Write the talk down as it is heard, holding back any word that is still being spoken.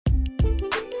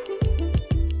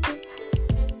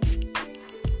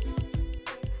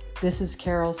This is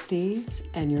Carol Steves,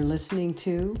 and you're listening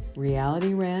to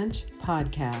Reality Ranch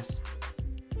Podcast.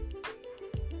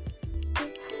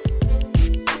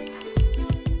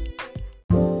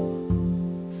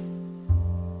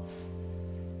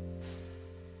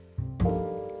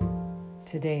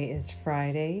 Today is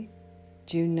Friday,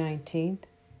 June 19th,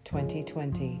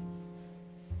 2020.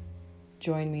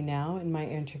 Join me now in my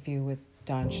interview with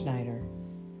Don Schneider.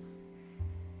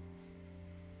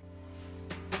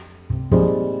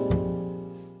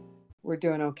 We're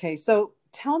doing okay. So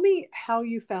tell me how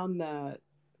you found the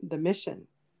mission.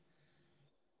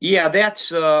 Yeah,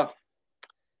 that's a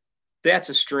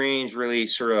strange, really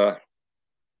sort of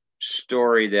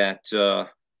story that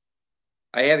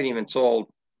I haven't even told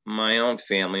my own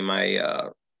family,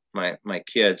 my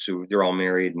kids, who they're all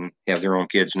married and have their own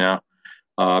kids now,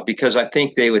 because I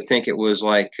think they would think it was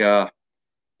like,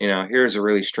 here's a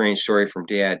really strange story from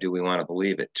Dad. Do we want to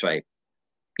believe it? Type,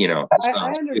 I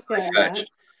understand that.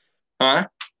 Huh?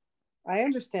 I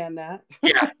understand that.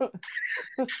 Yeah.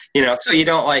 So you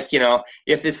don't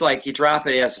if it's like you drop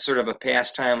it as a sort of a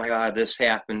pastime, like, this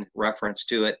happened, reference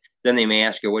to it, then they may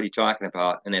ask you, what are you talking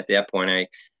about? And at that point,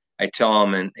 I tell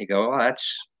them and they go, oh,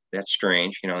 that's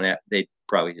strange. That they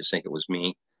probably just think it was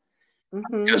me.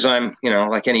 Because I'm,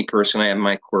 like any person, I have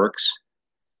my quirks.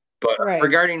 But right.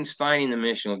 Regarding finding the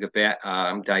mission, we'll get back.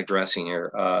 I'm digressing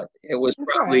here. It was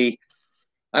That's probably, right.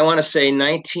 I want to say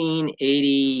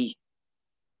 1983,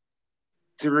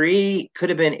 could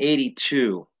have been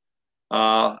 82.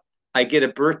 I get a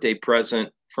birthday present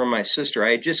from my sister.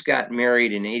 I had just got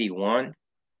married in 81.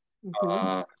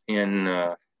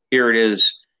 And here it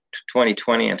is,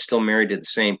 2020. I'm still married to the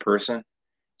same person.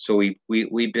 So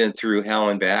we've been through hell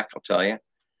and back, I'll tell you.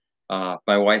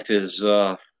 My wife has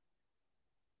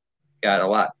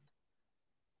got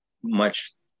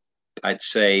much, I'd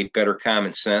say, better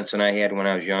common sense than I had when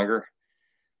I was younger.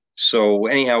 So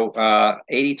anyhow,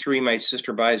 83, my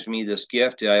sister buys me this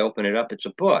gift. I open it up. It's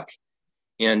a book.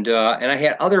 And I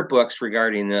had other books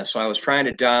regarding this. So I was trying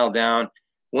to dial down,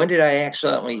 when did I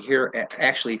actually hear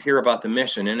about the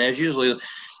mission? And as usually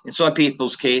in some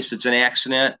people's case, it's an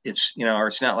accident. It's, or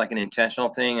it's not like an intentional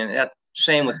thing. And that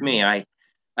same with me. I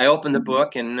opened the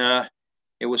book and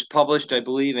it was published, I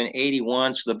believe, in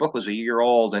 81. So the book was a year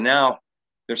old. And now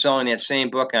they're selling that same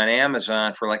book on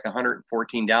Amazon for like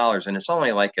 $114. And it's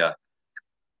only like I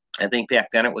think back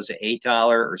then it was an $8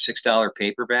 or $6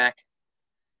 paperback.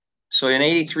 So in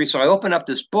 83, so I open up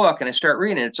this book and I start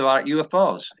reading it. It's about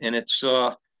UFOs. And it's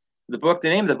the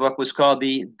name of the book was called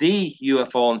the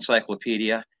UFO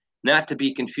Encyclopedia, not to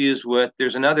be confused with,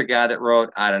 there's another guy that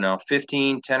wrote, 10 or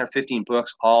 15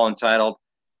 books, all entitled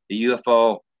the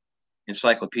UFO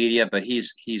Encyclopedia, but he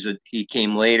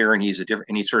came later and he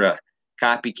sort of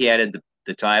copycatted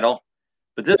the title.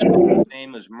 But this woman's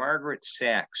name is Margaret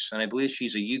Sachs, and I believe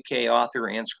she's a UK author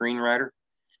and screenwriter.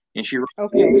 And she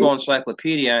wrote the UFO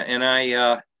Encyclopedia, and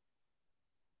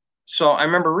so I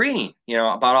remember reading,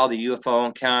 about all the UFO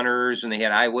encounters, and they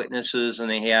had eyewitnesses, and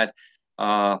they had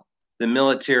the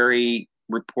military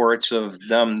reports of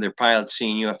their pilots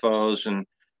seeing UFOs, and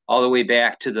all the way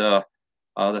back to the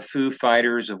Foo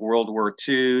Fighters of World War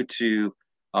II, to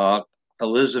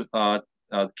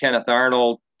Kenneth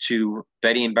Arnold, to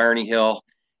Betty and Barney Hill.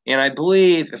 And I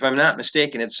believe, if I'm not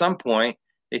mistaken, at some point,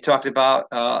 they talked about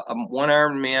a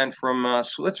one-armed man from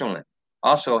Switzerland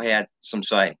also had some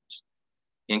sightings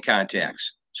and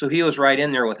contacts. So he was right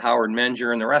in there with Howard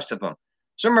Menger and the rest of them.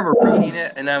 So I remember reading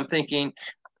it, and I'm thinking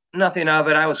nothing of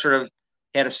it. I was sort of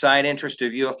had a side interest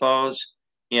of UFOs,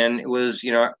 and it was,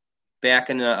 back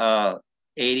in the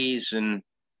 80s and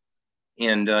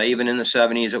even in the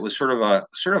 70s, it was sort of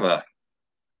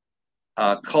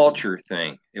a culture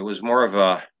thing. It was more of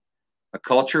a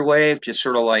culture wave, just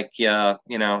sort of like, the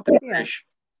British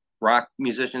rock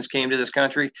musicians came to this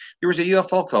country. There was a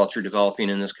UFO culture developing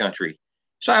in this country.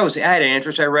 So I had an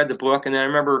interest. I read the book, and then I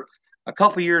remember a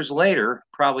couple years later,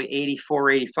 probably 84,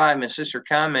 85, my sister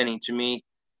commenting to me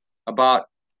about,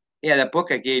 that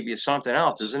book I gave you, something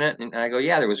else, isn't it? And I go,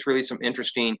 yeah, there was really some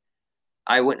interesting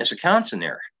eyewitness accounts in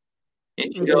there.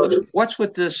 And she goes, what's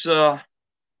with this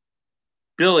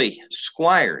Billy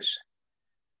Squires?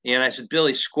 And I said,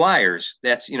 Billy Squires,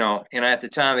 that's, and at the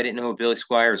time I didn't know who Billy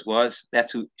Squires was.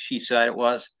 That's who she said it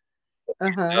was.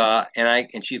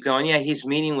 And she's going, yeah, he's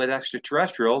meeting with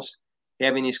extraterrestrials,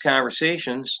 having these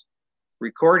conversations,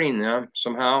 recording them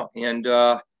somehow. And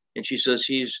she says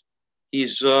he's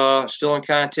still in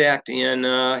contact,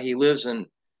 and he lives in,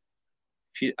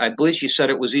 I believe she said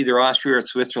it was either Austria or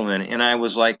Switzerland. And I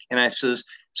was like, and I says,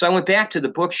 so I went back to the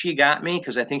book she got me,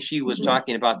 because I think she was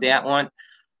talking about that one.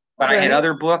 but I had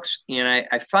other books, and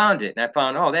I found it, and I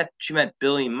found, oh, that she meant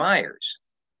Billy Myers.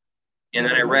 And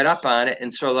then I read up on it,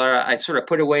 and so I sort of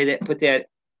put that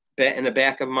in the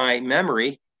back of my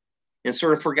memory, and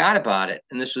sort of forgot about it.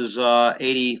 And this is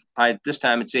 80. This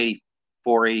time it's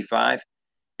 84, 85,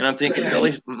 and I'm thinking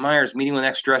Billy Myers meeting with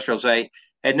extraterrestrials. I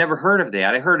had never heard of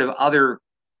that. I heard of other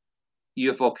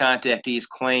UFO contactees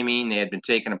claiming they had been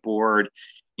taken aboard,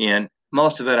 and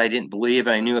most of it I didn't believe.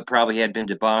 I knew it probably had been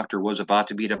debunked or was about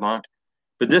to be debunked.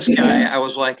 But this guy, I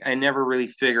was like, I never really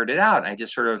figured it out. I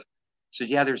just sort of said,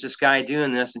 yeah, there's this guy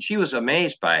doing this. And she was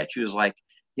amazed by it. She was like,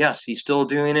 yes, he's still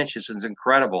doing it. She says, it's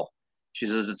incredible. She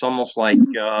says, it's almost like,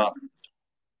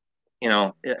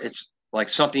 it's like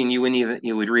something you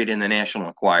would read in the National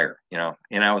Enquirer, And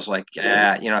I was like,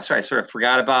 yeah, so I sort of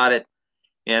forgot about it,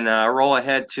 and roll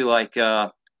ahead to like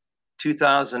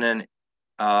 2007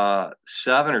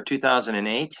 or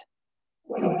 2008.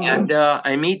 And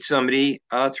I meet somebody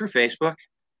through Facebook,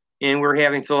 and we're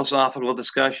having philosophical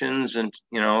discussions and,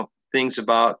 things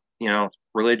about,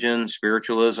 religion,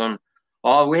 spiritualism.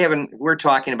 We're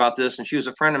talking about this, and she was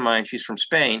a friend of mine. She's from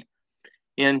Spain.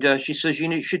 And she says,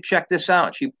 you should check this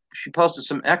out. She posted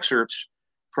some excerpts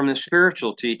from the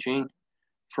spiritual teaching,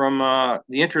 from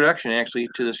the introduction, actually,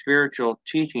 to the spiritual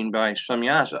teaching by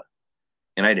Samyaza.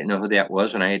 And I didn't know who that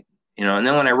was. And and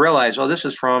then when I realized, oh, this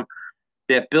is from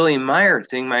that Billy Meyer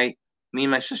thing, me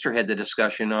and my sister had the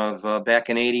discussion of back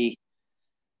in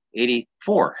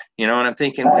 84, and I'm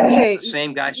thinking, the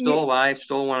same guy still alive,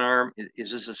 still one arm.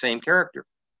 Is this the same character?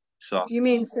 So you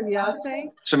mean Samyase?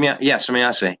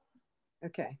 Samyase.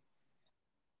 Okay,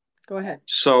 go ahead.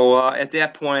 So at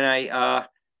that point, I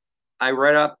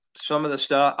read up some of the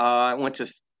stuff. I went to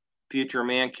Future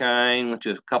Mankind, went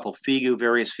to a couple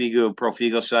various pro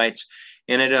Figo sites,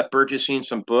 ended up purchasing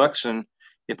some books, and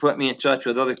it put me in touch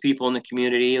with other people in the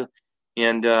community,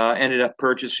 and ended up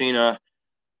purchasing a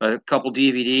couple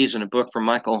DVDs and a book from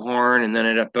Michael Horn, and then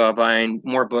ended up buying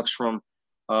more books from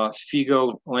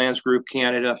Figo Lands Group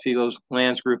Canada, Figo's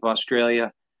Lands Group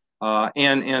Australia,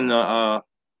 and in the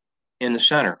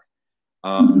center.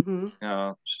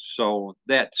 So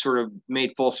that sort of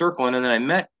made full circle, and then I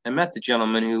met the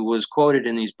gentleman who was quoted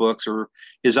in these books, or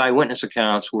his eyewitness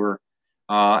accounts were,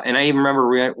 and I even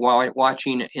remember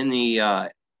watching in the,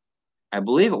 I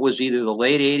believe it was either the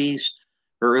late 80s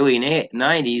or early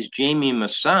 90s, Jamie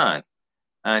Masson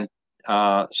on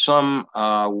some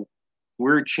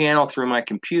weird channel through my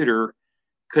computer,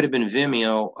 could have been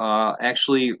Vimeo,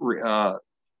 actually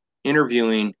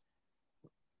interviewing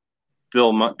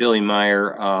Billy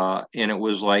Meyer, and it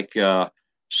was like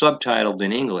subtitled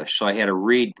in English, so I had to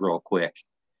read real quick,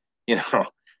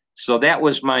 So that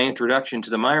was my introduction to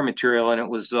the Meyer material, and it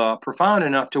was profound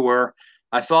enough to where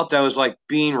I felt I was like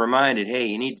being reminded, hey,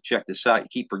 you need to check this out. You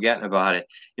keep forgetting about it.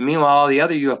 And meanwhile, all the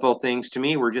other UFO things to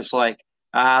me were just like,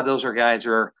 those are guys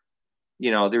who are,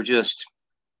 they're just,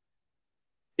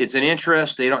 it's an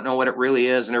interest. They don't know what it really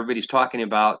is, and everybody's talking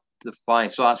about the flying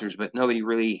saucers, but nobody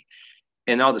really.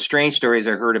 And all the strange stories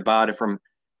I heard about it from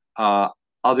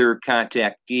other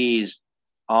contactees,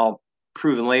 all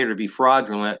proven later to be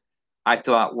fraudulent, I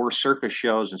thought were circus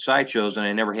shows and sideshows, and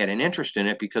I never had an interest in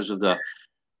it because of the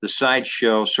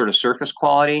sideshow sort of circus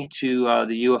quality to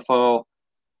the UFO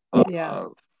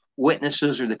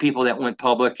witnesses, or the people that went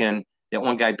public. And that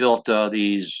one guy built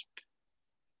these,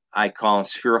 I call them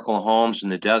spherical homes in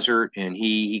the desert, and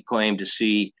he claimed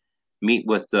to meet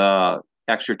with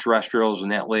extraterrestrials,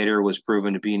 and that later was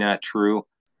proven to be not true.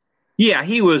 Yeah,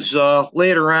 he was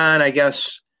later on, I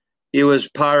guess it was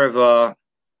part of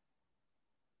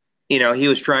he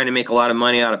was trying to make a lot of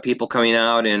money out of people coming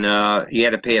out, and he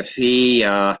had to pay a fee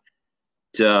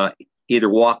to either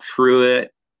walk through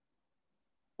it,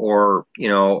 or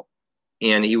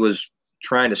and he was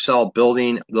trying to sell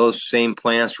building those same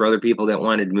plans for other people that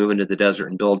wanted to move into the desert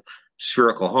and build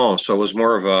spherical homes. So it was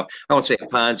more of I won't say a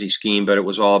Ponzi scheme, but it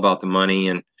was all about the money.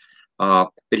 And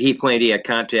but he claimed he had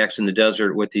contacts in the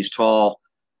desert with these tall,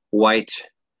 white,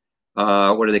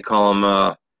 what do they call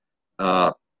them?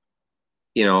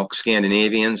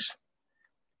 Scandinavians.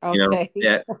 Okay.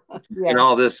 That and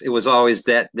all this. It was always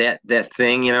that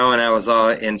thing, and I was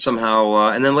and somehow,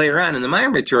 and then later on in the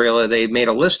Meyer material, they made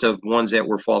a list of ones that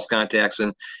were false contacts,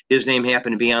 and his name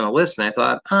happened to be on the list, and I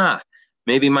thought,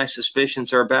 maybe my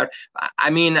suspicions are better. I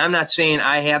mean, I'm not saying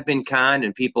I have been conned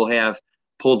and people have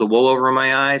pulled the wool over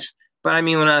my eyes, but I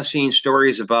mean, when I was seeing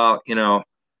stories about,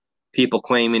 people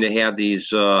claiming to have these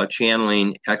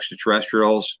channeling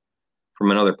extraterrestrials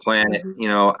from another planet,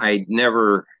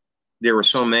 there were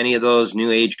so many of those New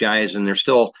Age guys, and there's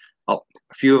still a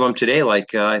few of them today.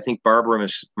 Like I think Barbara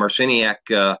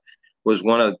Marciniak was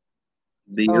one of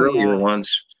the earlier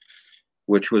ones.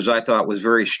 which was, I thought, was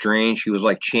very strange. She was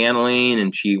like channeling,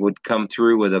 and she would come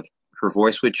through with her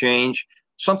voice would change.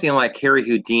 Something like Harry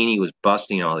Houdini was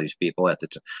busting all these people at the,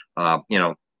 a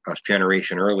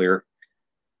generation earlier.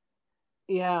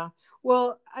 Yeah.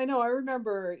 Well, I know. I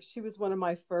remember she was one of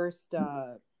my first.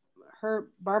 Her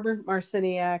Barbara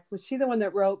Marciniak, was she the one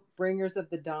that wrote Bringers of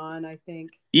the Dawn? I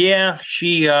think. Yeah,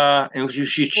 she's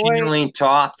channeling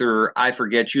Thoth, or I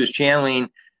forget. She was channeling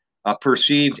a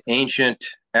perceived ancient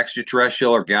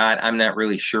extraterrestrial or God. I'm not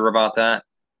really sure about that.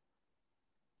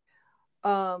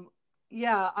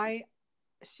 Yeah,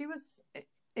 she was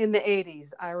in the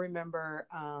 80s. I remember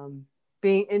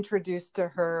being introduced to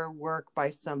her work by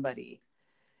somebody.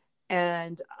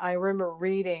 And I remember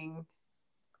reading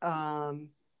one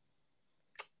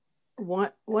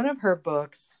of her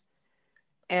books,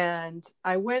 and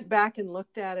I went back and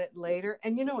looked at it later.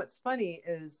 And you know what's funny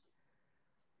is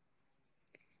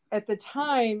at the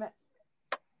time,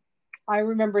 I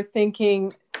remember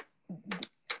thinking,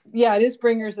 yeah, it is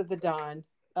Bringers of the Dawn.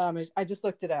 I just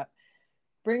looked it up.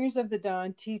 Bringers of the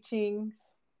Dawn teachings.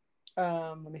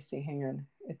 Let me see. Hang on.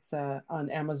 It's on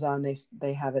Amazon.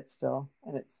 They have it still,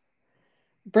 and it's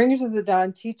Bringers of the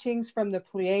Dawn teachings from the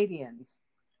Pleiadians.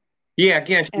 Yeah,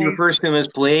 again, she refers to them as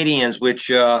Pleiadians, which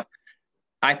I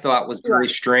thought was very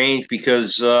strange,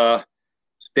 because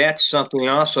that's something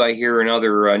also I hear in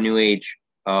other New Age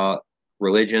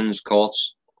religions,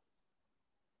 cults.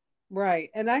 Right.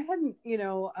 And I hadn't,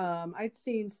 I'd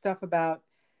seen stuff about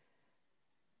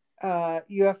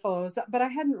UFOs, but I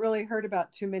hadn't really heard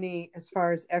about too many as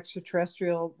far as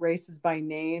extraterrestrial races by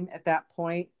name at that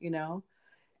point,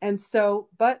 And so,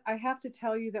 but I have to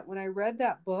tell you that when I read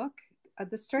that book,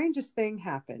 the strangest thing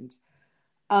happened.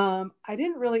 I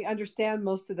didn't really understand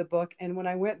most of the book. And when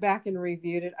I went back and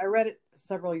reviewed it, I read it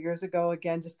several years ago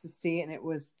again, just to see, and it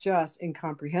was just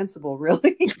incomprehensible,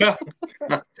 really. Yeah.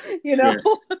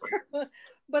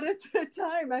 But at the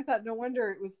time I thought, no wonder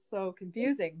it was so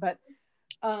confusing. But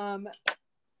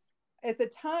at the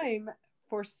time,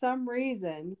 for some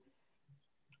reason,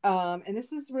 and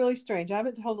this is really strange, I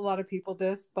haven't told a lot of people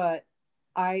this, but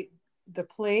the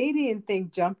Pleiadian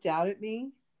thing jumped out at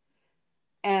me,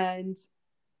 and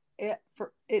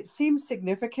it seemed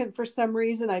significant for some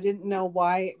reason. I didn't know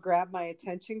why it grabbed my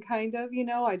attention, kind of,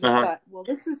 I just thought, well,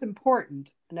 this is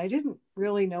important, and I didn't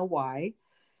really know why.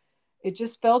 It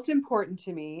just felt important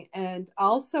to me. And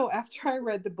also, after I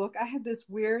read the book, I had this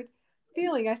weird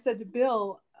feeling. I said to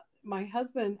Bill, my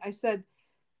husband, I said,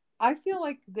 I feel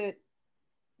like that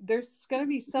there's going to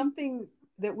be something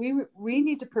that we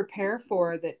need to prepare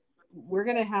for, that we're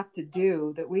going to have to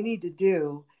do, that we need to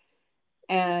do.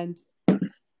 And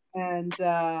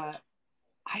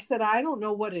I said, I don't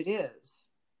know what it is.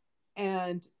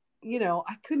 And,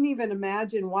 I couldn't even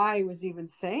imagine why I was even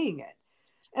saying it.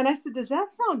 And I said, does that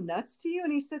sound nuts to you?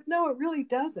 And he said, no, it really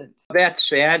doesn't. That's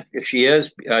sad. If she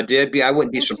did be, I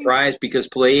wouldn't be surprised, because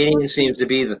Pleiadian seems to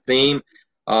be the theme.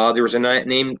 There was a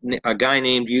guy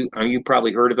named, you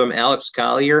probably heard of him, Alex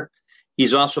Collier.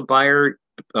 He's also borrowed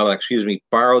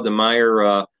the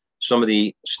Meyer, some of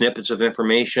the snippets of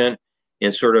information,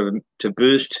 and sort of to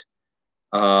boost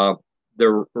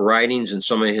the writings in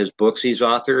some of his books he's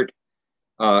authored.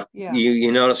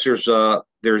 You notice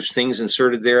there's things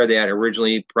inserted there that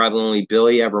originally probably only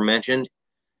Billy ever mentioned,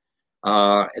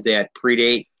 that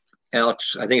predate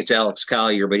Alex. I think it's Alex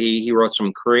Collier, but he wrote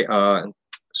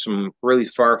some really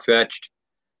far-fetched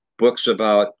books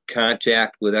about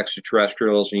contact with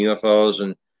extraterrestrials and UFOs,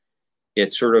 and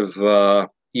it's sort of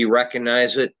you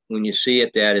recognize it when you see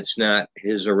it, that it's not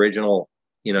his original.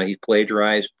 He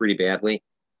plagiarized pretty badly.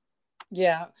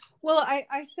 Yeah. Well,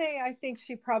 I think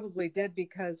she probably did,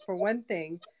 because for one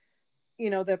thing,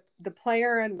 the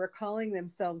player, and we're calling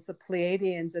themselves the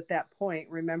Pleiadians at that point,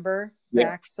 remember? Yeah.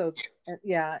 Back. So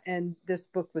yeah. And this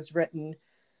book was written,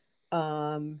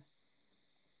 I'm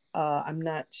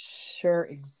not sure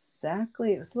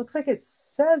exactly. It looks like it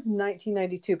says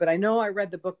 1992, but I know I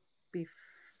read the book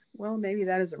well, maybe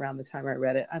that is around the time I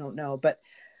read it. I don't know, but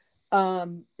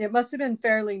it must have been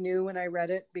fairly new when I read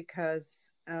it, because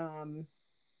I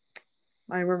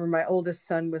remember my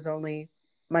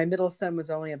middle son was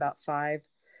only about 5.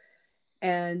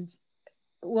 And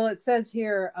well, it says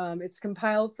here, it's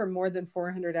compiled from more than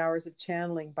 400 hours of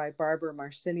channeling by Barbara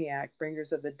Marciniak.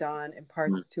 Bringers of the Dawn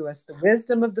imparts to us the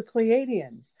wisdom of the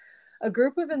Pleiadians, a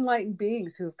group of enlightened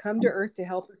beings who have come to Earth to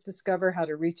help us discover how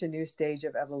to reach a new stage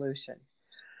of evolution.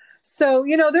 So,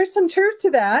 there's some truth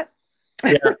to that.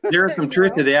 Yeah, there's some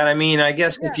truth to that. I mean, I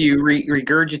guess if you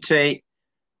regurgitate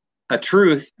a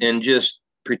truth and just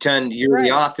pretend you're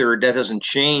the author, that doesn't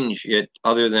change it,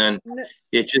 other than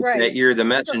it's just that you're the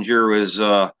messenger was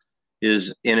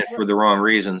is in it for the wrong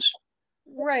reasons.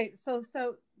 Right. So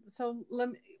let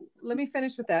me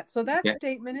finish with that. So that Yeah.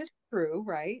 statement is true,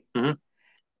 right? Mm-hmm.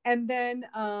 And then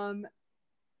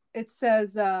it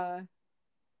says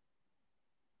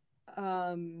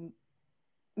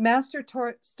master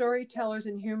storytellers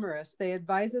and humorists, they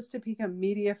advise us to become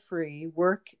media free,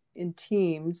 work in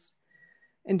teams,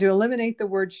 and to eliminate the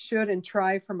word should and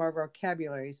try from our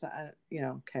vocabulary. So,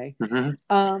 okay.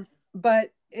 Mm-hmm.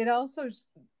 But it also,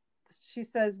 she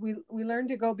says, we learn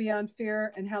to go beyond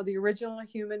fear, and how the original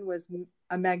human was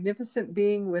a magnificent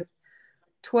being with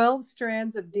 12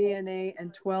 strands of DNA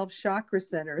and 12 chakra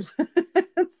centers.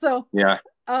 So, yeah.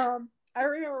 I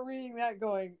remember reading that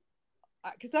going,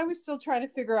 because I was still trying to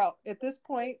figure out at this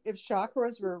point if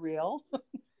chakras were real,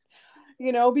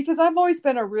 because I've always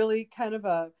been a really kind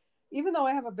of even though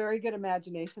I have a very good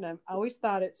imagination, I always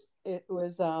thought it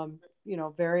was,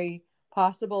 very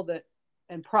possible that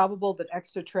and probable that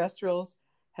extraterrestrials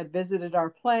had visited our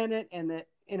planet, and that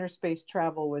interspace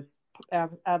travel was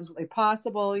absolutely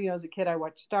possible. As a kid, I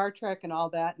watched Star Trek and all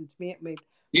that, and to me, it made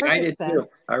I perfect did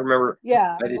sense. too. I remember.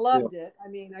 Yeah, I I did loved too. it. I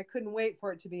mean, I couldn't wait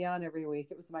for it to be on every week.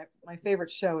 It was my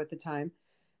favorite show at the time.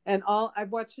 And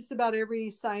I've watched just about every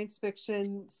science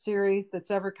fiction series that's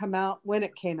ever come out when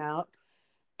it came out.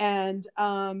 And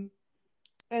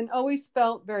always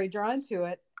felt very drawn to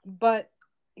it. But,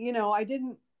 I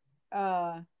didn't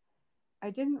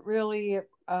really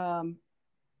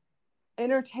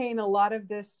entertain a lot of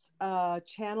this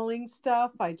channeling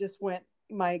stuff. I just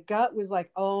my gut was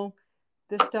like, oh,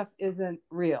 this stuff isn't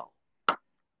real.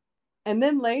 And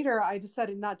then later I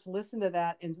decided not to listen to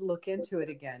that and look into it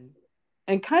again,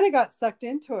 and kind of got sucked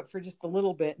into it for just a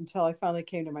little bit until I finally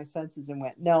came to my senses and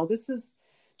went, no, this is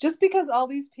just because all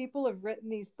these people have written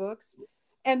these books.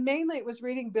 And mainly it was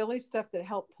reading Billy's stuff that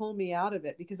helped pull me out of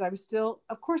it, because I was still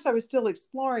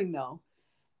exploring though.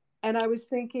 And I was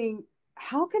thinking,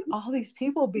 how can all these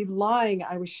people be lying?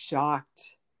 I was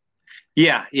shocked.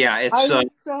 Yeah. I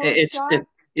was so shocked.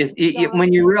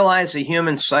 When you realize a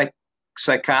human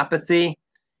psychopathy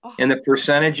Oh, and the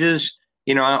percentages,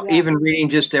 yeah. even reading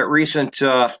just that recent,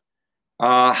 it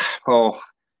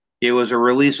was a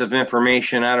release of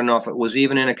information. I don't know if it was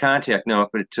even in a contact note,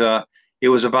 but it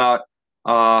was about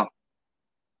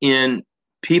in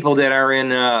people that are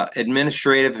in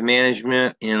administrative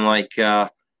management, in like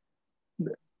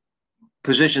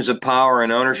positions of power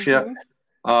and ownership.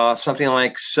 Something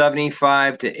like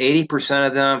 75 to 80%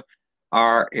 of them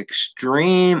are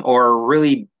extreme or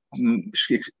really,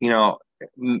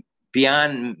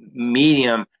 beyond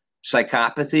medium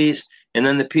psychopathies, and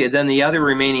then the other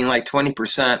remaining like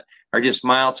 20% are just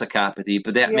mild psychopathy.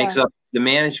 But that makes up the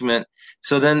management.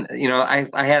 So then,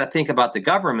 I had to think about the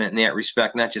government in that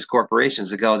respect, not just corporations.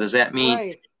 To go, does that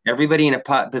mean everybody in a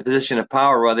position of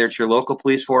power, whether it's your local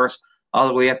police force, all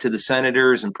the way up to the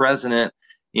senators and president,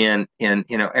 in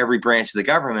every branch of the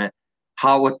government,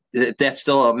 if that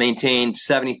still maintains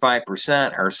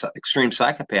 75% are extreme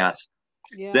psychopaths?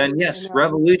 Then yes,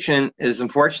 revolution is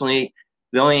unfortunately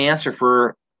the only answer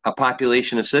for a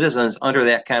population of citizens under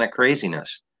that kind of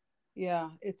craziness. Yeah,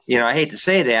 I hate to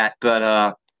say that,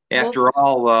 but after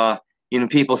all,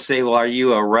 people say, well, are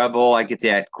you a rebel? I get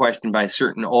that question by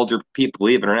certain older people.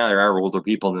 Believe it or not, there are older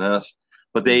people than us,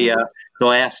 but they'll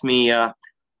ask me. I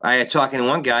had talking to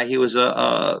one guy. He was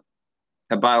a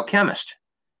biochemist.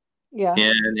 Yeah.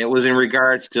 And it was in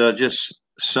regards to just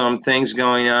some things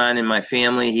going on in my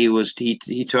family. He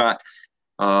taught.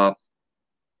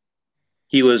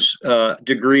 He was a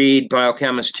degreed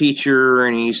biochemist teacher,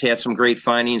 and he's had some great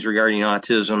findings regarding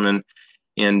autism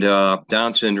and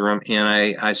Down syndrome.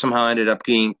 And I somehow ended up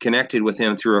getting connected with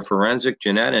him through a forensic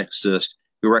geneticist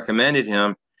who recommended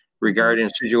him regarding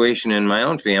a situation in my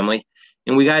own family.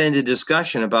 And we got into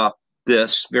discussion about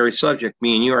this very subject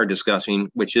me and you are discussing,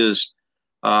 which is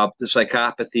the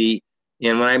psychopathy.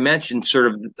 And when I mentioned sort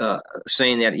of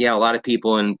saying that, a lot of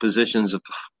people in positions of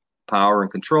power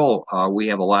and control, we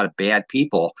have a lot of bad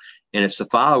people, and it's the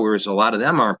followers. A lot of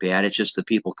them aren't bad. It's just the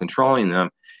people controlling them.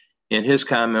 And his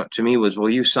comment to me was, well,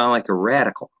 you sound like a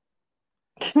radical.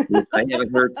 I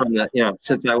haven't heard from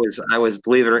since I was,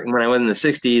 believe it or not, when I was in the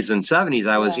 60s and 70s,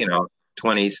 I was,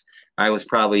 20s, I was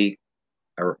probably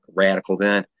a radical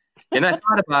then. And I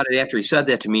thought about it after he said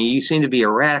that to me. You seem to be a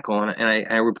radical. And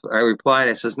I replied,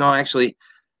 I says, no, actually,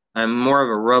 I'm more of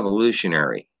a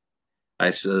revolutionary. I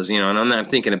says, and I'm not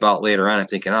thinking about later on. I'm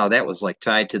thinking, oh, that was like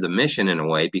tied to the mission in a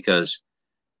way, because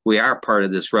we are part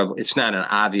of this it's not an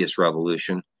obvious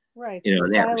revolution. Right. It's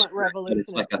a silent revolution. It's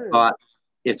like a thought.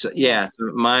 It's a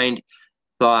mind,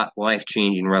 thought,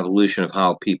 life-changing revolution of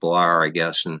how people are, I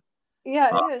guess. And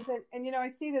Yeah, it is. And I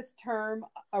see this term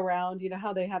around,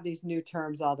 how they have these new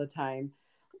terms all the time,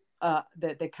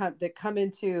 that come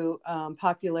into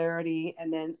popularity,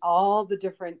 and then all the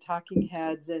different talking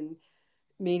heads and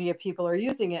media people are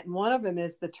using it. And one of them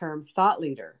is the term thought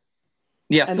leader.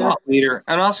 Yeah, And there's thought leader.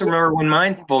 And also remember when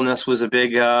mindfulness was a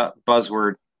big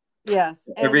buzzword. yes,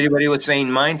 and Everybody was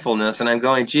saying mindfulness, and I'm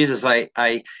going, Jesus,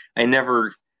 I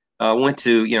never went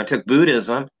to, took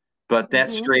Buddhism, but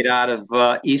that's mhm, straight out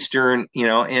of Eastern,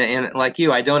 and like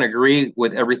you, I don't agree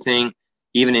with everything,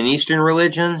 even in Eastern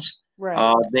religions.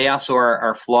 right, They also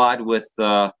are flawed with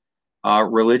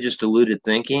religious deluded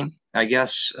thinking, I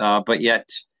guess. But yet,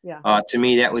 yeah, to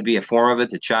me, that would be a form of it.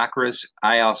 The chakras,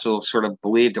 I also sort of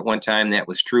believed at one time that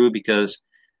was true because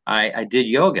I did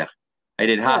yoga. I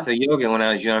did yeah, hatha yoga when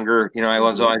I was younger. I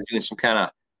was mhm, always doing some kind of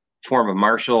form of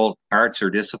martial arts or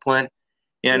discipline.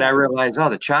 And I yeah, realized,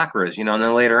 the chakras, and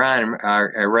then later on, I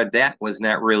read that was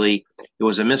not really, it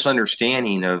was a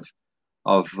misunderstanding of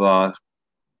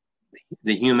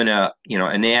the human,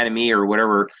 anatomy or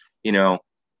whatever,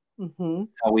 mhm,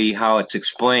 how it's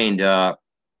explained,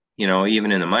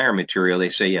 even in the Meyer material, they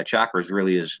say, yeah, chakras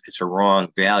really it's a wrong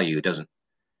value. It doesn't,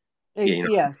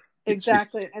 yes, it's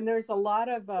exactly. And there's a lot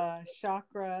of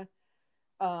chakra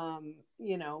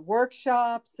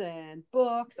workshops and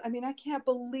books. I mean, I can't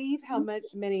believe how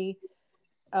many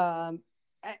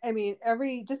I mean,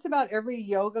 just about every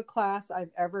yoga class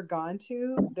I've ever gone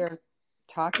to, they're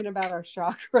talking about our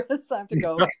chakras. I have to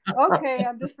go, okay,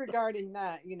 I'm disregarding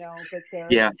that, but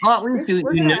yeah. Well, at least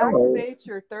we're you going to know. activate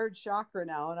your third chakra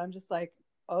now. And I'm just like,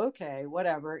 okay,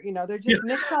 whatever. They're Yeah. just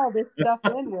mix all this stuff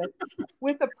in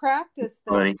with a practice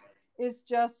that Funny. is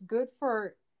just good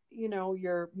for,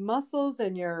 your muscles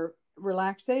and your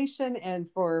relaxation and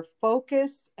for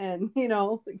focus. And,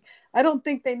 I don't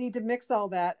think they need to mix all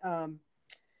that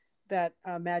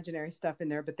imaginary stuff in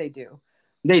there, but they do.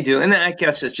 They do, and I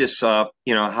guess it's just how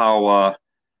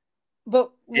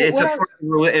But it's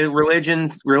what a I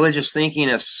religious thinking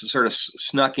has sort of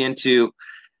snuck into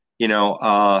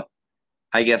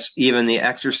I guess even the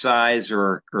exercise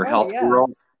or oh health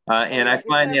world, yes, oh and I yeah, it's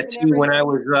find that in too. When everything.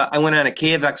 I went on a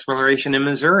cave exploration in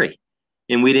Missouri,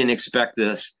 and we didn't expect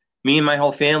this. Me and my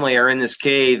whole family are in this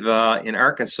cave in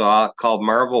Arkansas called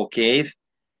Marvel Cave,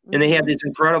 and they have Mm-hmm. these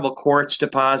incredible quartz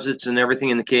deposits and everything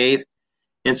in the cave.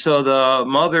 And so the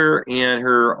mother and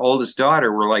her oldest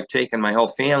daughter were like taking my whole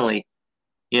family,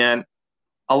 and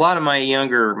a lot of my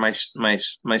younger my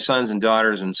sons and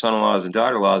daughters and son-in-laws and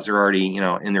daughter-in-laws are already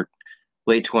in their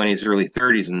late 20s, early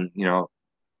 30s, and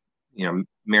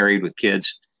married with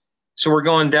kids. So we're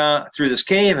going down through this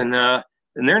cave, and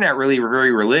they're not really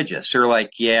very religious. They're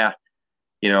like, yeah,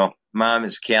 mom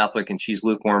is Catholic and she's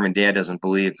lukewarm, and dad doesn't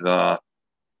believe.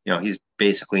 He's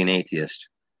basically an atheist.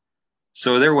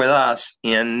 So they're with us,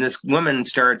 and this woman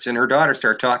starts and her daughter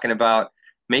start talking about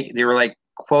they were like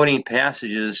quoting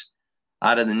passages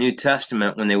out of the New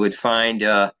Testament when they would find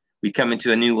we'd come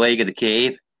into a new leg of the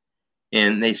cave,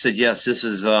 and they said, yes, this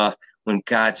is when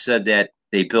God said that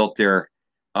they built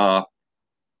uh,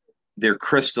 their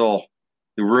crystal,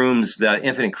 the rooms, the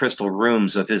infinite crystal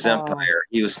rooms of his Oh empire.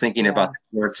 He was thinking about yeah,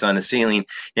 the quartz on the ceiling,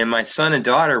 and my son and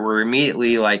daughter were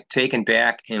immediately like taken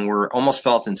back and were almost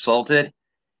felt insulted.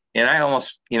 And I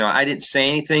almost, I didn't say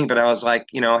anything, but I was like,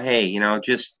 hey,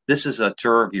 just this is a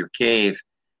tour of your cave.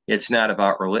 It's not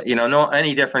about religion, no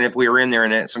any different if we were in there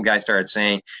and some guy started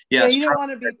saying, yeah. yes, You don't Trump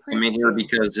want to be come in preached here to.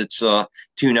 because it's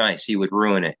too nice. He would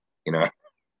ruin it,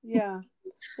 Yeah.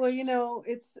 Well,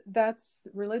 that's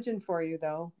religion for you,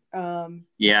 though.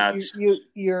 Yeah,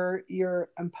 You're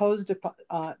imposed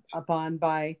upon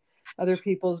by other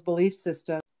people's belief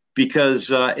system.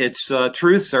 because its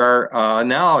truths are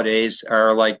nowadays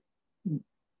are like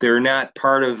they're not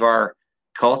part of our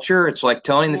culture. It's like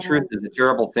telling the truth No, is a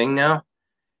terrible thing now,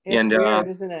 it's and weird,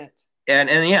 isn't it? and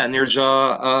yeah, and there's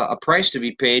a price to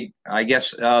be paid. I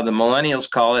guess the millennials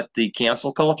call it the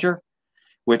cancel culture,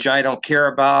 which I don't care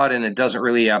about, and it doesn't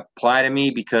really apply to me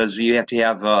because you have to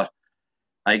have,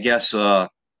 I guess,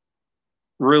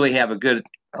 really have a good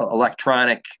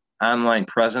electronic online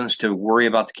presence to worry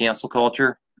about the cancel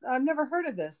culture. I've never heard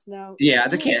of this. Now, Yeah,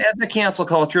 the cancel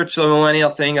culture. It's the millennial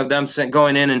thing of them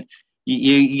going in and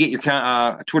you get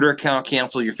your Twitter account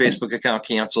canceled, your Facebook account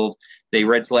canceled. They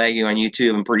red flag you on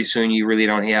YouTube, and pretty soon you really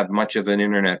don't have much of an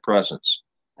internet presence.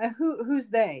 who's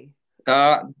they?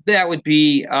 That would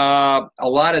be a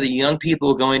lot of the young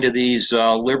people going to these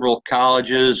liberal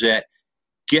colleges that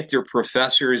get their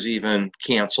professors even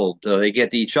canceled. They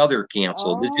get each other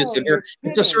canceled. Oh, you're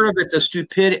It's a sort kidding. of it's a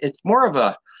stupid. It's more of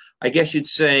a, I guess you'd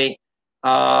say,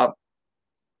 uh,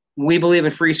 we believe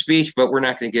in free speech, but we're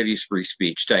not going to give you free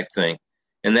speech type thing.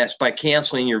 And that's by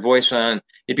canceling your voice on.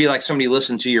 It'd be like somebody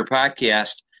listened to your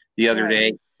podcast the other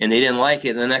day and they didn't like it.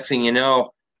 And the next thing your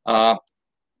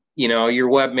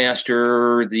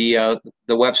webmaster, the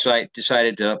website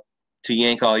decided to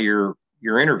yank all your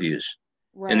interviews.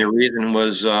 Right. And the reason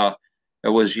was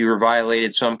you were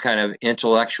violated some kind of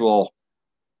intellectual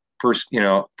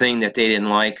thing that they didn't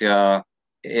like.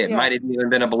 It might have even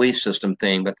been a belief system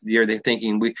thing, but they're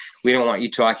thinking we don't want you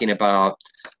talking about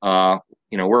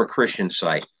we're a Christian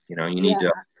site. You need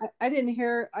to. I didn't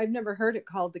hear. I've never heard it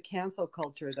called the cancel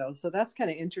culture though, so that's kind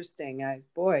of interesting.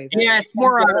 It's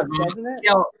more out of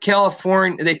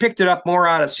California. They picked it up more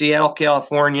out of Seattle,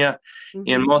 California,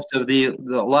 and most of a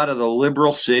lot of the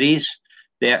liberal cities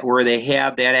where they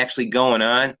have that actually going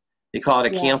on. They call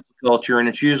it a cancel culture, and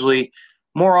it's usually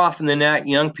more often than not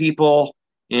young people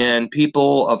and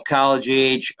people of college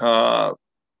age,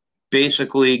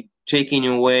 basically taking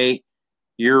away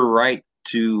your right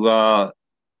to.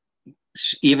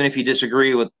 Even if you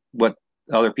disagree with what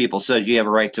other people said, you have a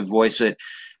right to voice it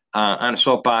on a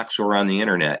soapbox or on the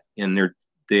internet. And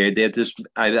they had this.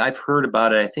 I've heard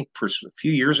about it. I think for a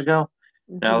few years ago.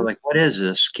 And I was like, "What is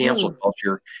this cancel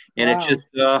culture?" And it's just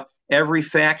every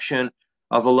faction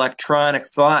of electronic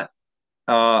thought,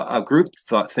 a group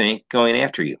think going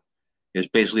after you. Is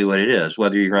basically what it is.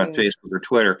 Whether you're on Facebook or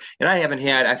Twitter, and I've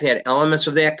had elements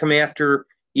of that come after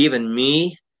even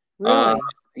me. Really?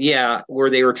 Where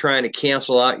they were trying to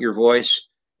cancel out your voice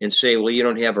and say, well, you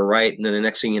don't have a right. And then the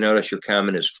next thing you notice, your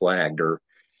comment is flagged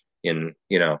and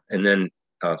then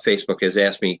Facebook has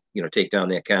asked me, take down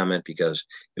that comment because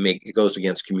it goes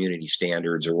against community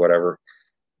standards or whatever.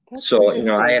 That's so,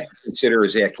 I have to consider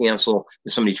is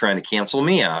somebody trying to cancel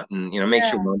me out and,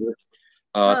 makes you wonder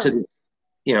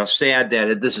sad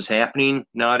that this is happening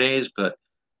nowadays, but.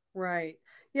 Right.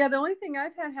 Yeah, the only thing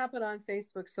I've had happen on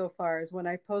Facebook so far is when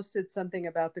I posted something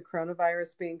about the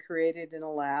coronavirus being created in a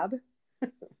lab.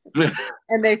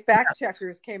 And fact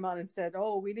checkers came on and said,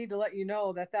 "Oh, we need to let you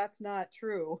know that that's not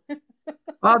true."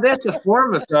 That's a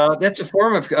form of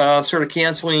sort of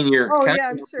canceling your. Oh yeah,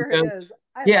 I'm sure it is.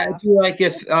 It'd be like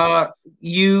if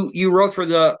you wrote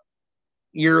for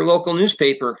your local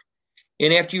newspaper,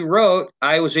 and after you wrote,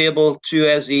 I was able to,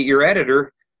 as your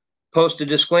editor, post a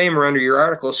disclaimer under your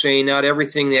article saying not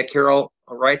everything that Carol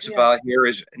writes about here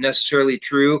is necessarily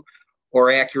true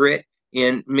or accurate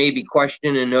and may be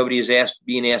questioned and nobody is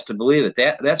being asked to believe it.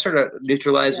 That sort of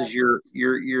neutralizes your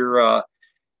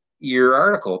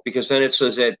article, because then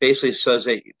it basically says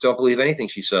that you don't believe anything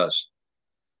she says.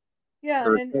 Yeah,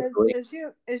 and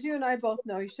as you and I both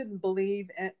know, you shouldn't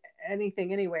believe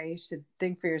anything anyway. You should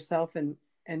think for yourself and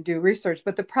do research.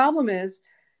 But the problem is,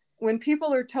 when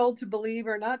people are told to believe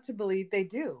or not to believe, they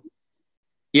do.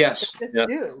 Yes. They just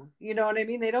do. You know what I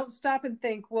mean? They don't stop and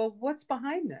think, well, what's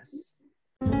behind this?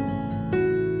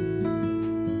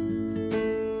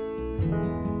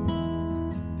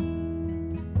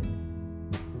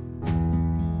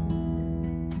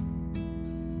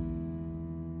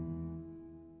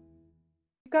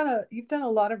 You've done a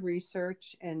lot of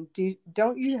research, and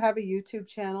don't you have a YouTube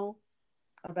channel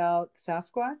about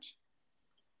Sasquatch?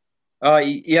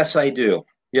 Yes, I do.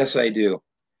 Yes, I do.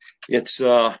 It's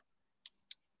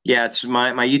it's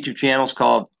my YouTube channel is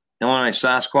called Illinois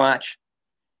Sasquatch,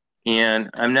 and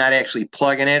I'm not actually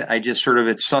plugging it. I just sort of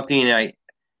it's something that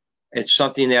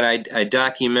I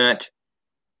document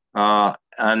on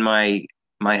my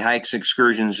hikes,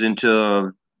 excursions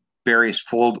into various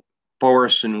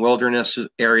forests and wilderness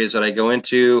areas that I go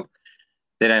into.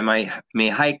 That I may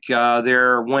hike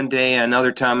there one day.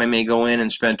 Another time I may go in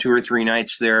and spend 2 or 3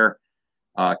 nights there.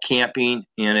 Camping,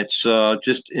 and it's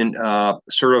just in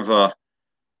sort of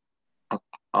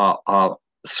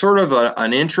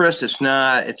an interest.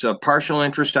 It's a partial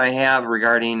interest I have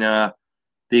regarding the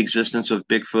existence of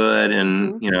Bigfoot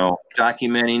and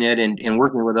documenting it and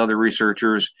working with other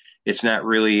researchers. It's not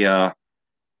really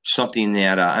something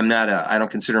that I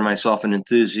don't consider myself an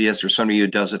enthusiast or somebody who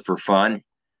does it for fun.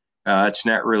 It's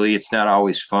not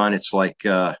always fun. It's like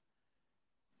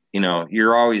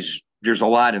there's a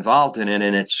lot involved in it,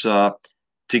 and it's to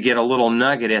get a little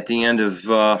nugget at the end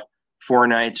of 4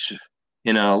 nights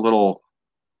in a little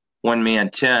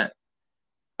one-man tent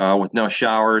with no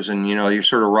showers, and you're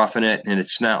sort of roughing it, and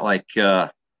it's not like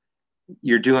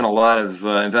you're doing a lot of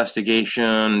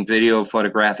investigation, video,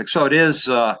 photographic. So it is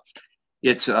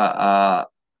it's an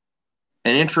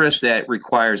interest that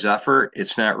requires effort.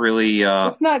 It's not really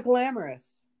it's not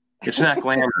glamorous. It's not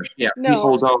glamorous. Yeah, no.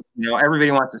 People don't. Everybody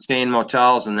wants to stay in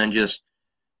motels and then just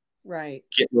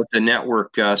get with the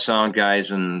network sound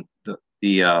guys and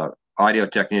the audio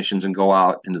technicians and go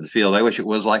out into the field. I wish it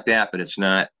was like that, but it's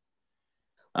not.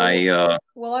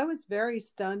 Well, I I was very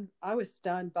stunned. I was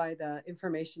stunned by the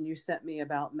information you sent me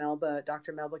about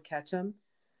Dr. Melba Ketchum,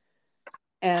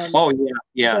 and oh yeah,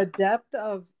 yeah. the depth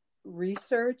of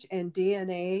research and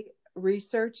DNA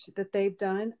research that they've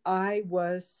done. I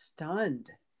was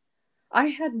stunned. I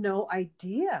had no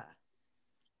idea.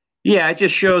 Yeah, it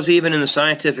just shows even in the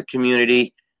scientific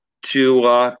community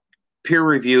to peer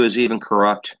review is even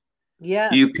corrupt. You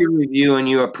Yes. peer review and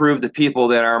you approve the people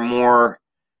that are more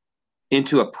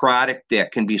into a product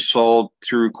that can be sold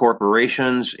through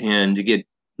corporations and to get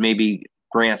maybe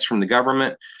grants from the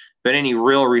government. But any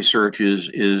real research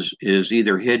is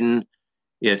either hidden,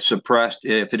 it's suppressed.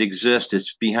 If it exists,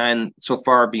 it's behind so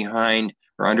far behind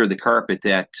or under the carpet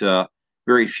that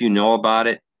very few know about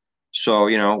it. So,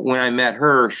 when I met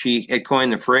her, she had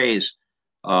coined the phrase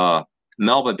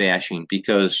Melba bashing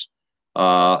because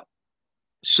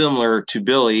similar to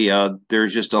Billy,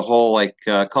 there's just a whole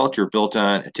culture built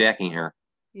on attacking her.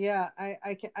 Yeah, I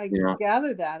You know,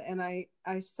 gather that, and I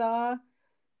saw,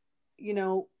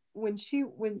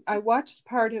 when I watched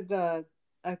part of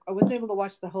I wasn't able to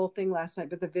watch the whole thing last night,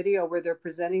 but the video where they're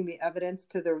presenting the evidence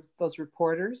to those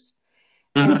reporters,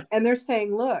 mm-hmm. and they're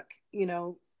saying, look,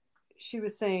 she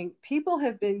was saying people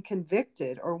have been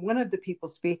convicted, or one of the people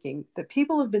speaking, that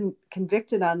people have been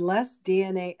convicted on less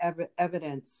DNA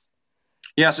evidence.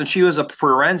 Yes, and she was a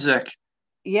forensic,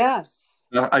 Yes.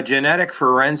 a genetic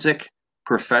forensic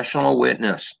professional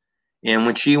witness. And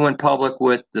when she went public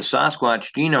with the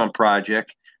Sasquatch Genome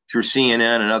Project through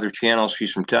CNN and other channels,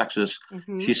 she's from Texas,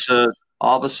 she says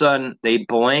all of a sudden they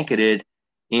blanketed,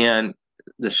 and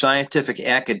the scientific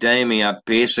academia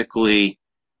basically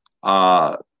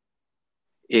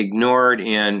ignored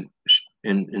and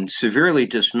severely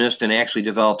dismissed and actually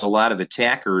developed a lot of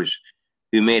attackers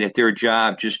who made it their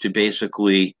job just to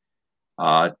basically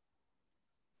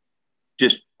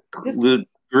just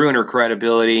ruin her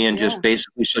credibility and just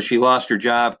basically, so she lost her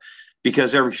job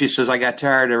because she says, I got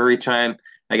tired every time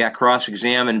I got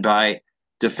cross-examined by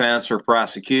defense or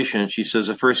prosecution. She says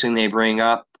the first thing they bring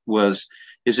up was,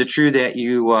 is it true that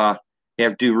you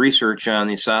have do research on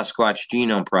the Sasquatch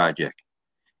Genome Project?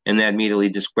 And that immediately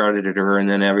discredited her. And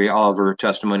then all of her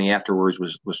testimony afterwards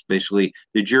was basically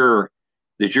the jury,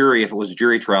 if it was a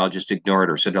jury trial, just ignored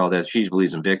her, said, oh, that she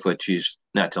believes in Bigfoot. She's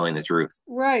not telling the truth.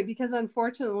 Right. Because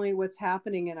unfortunately what's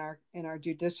happening in our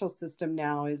judicial system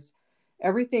now is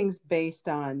everything's based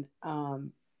on,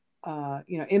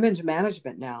 image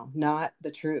management now, not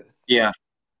the truth. Yeah.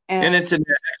 And it's an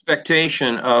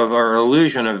expectation of or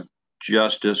illusion of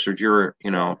justice or jury,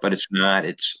 but it's not.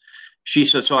 She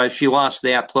said, so she lost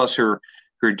that plus her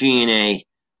DNA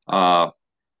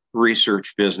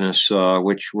research business,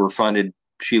 which were funded.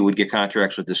 She would get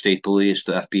contracts with the state police,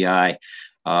 the FBI,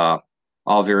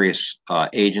 all various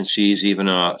agencies,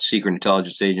 even secret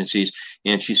intelligence agencies.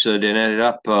 And she said it ended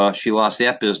up, she lost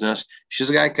that business. She's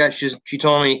a guy, she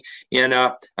told me, and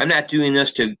I'm not doing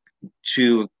this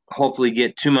to hopefully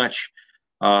get too much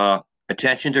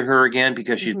attention to her again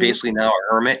because she's basically now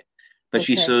a hermit. But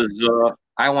she says,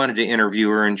 I wanted to interview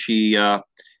her, and she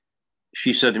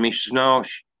said to me, she says, no,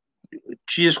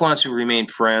 she just wants to remain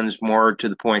friends, more to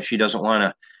the point. She doesn't want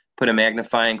to put a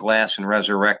magnifying glass and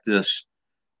resurrect this.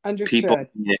 Understood. People.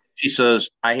 She says,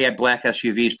 I had black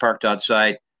SUVs parked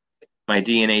outside my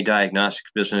DNA diagnostic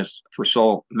business for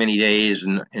so many days.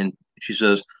 And she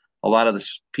says a lot of the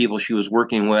people she was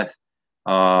working with,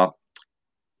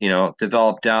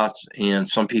 developed doubts. And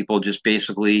some people just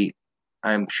basically,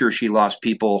 I'm sure she lost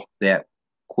people that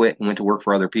quit and went to work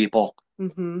for other people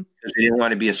because they didn't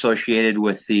want to be associated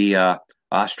with the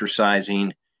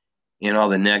ostracizing and all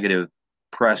the negative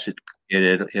press it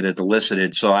had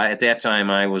elicited. So at that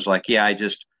time I was like, yeah, I'm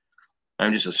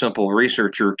just a simple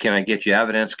researcher. Can I get you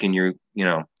evidence? Can you,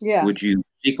 would you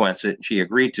sequence it? And she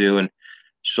agreed to. And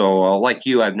so like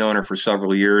you, I've known her for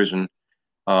several years, and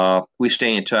we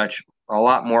stay in touch a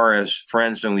lot more as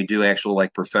friends than we do actual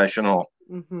like professional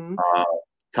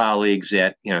colleagues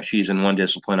that, she's in one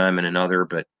discipline, I'm in another.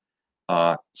 But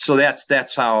so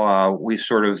that's how we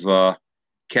sort of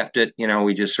kept it.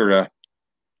 We just sort of.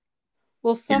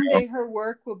 Well, someday her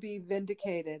work will be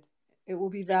vindicated. It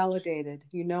will be validated.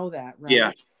 You know that, right?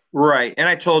 Yeah, right. And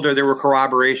I told her there were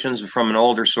corroborations from an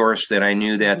older source that I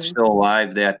knew that's still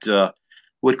alive that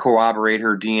would corroborate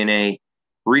her DNA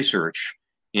research.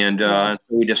 And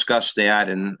we discussed that,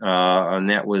 and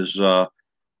that was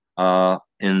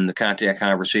in the contact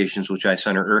conversations, which I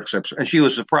sent her excerpts. And she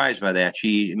was surprised by that.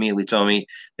 She immediately told me,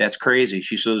 that's crazy.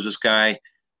 She says, this guy,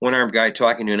 one-armed guy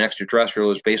talking to an extraterrestrial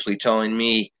is basically telling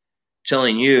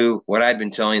you what I've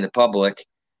been telling the public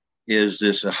is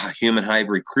this human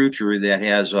hybrid creature that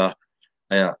has a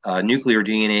nuclear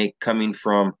DNA coming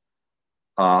from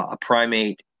a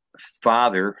primate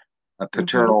father, a Mm-hmm.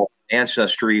 paternal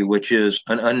ancestry, which is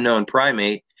an unknown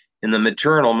primate, and the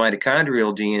maternal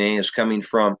mitochondrial DNA is coming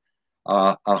from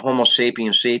a Homo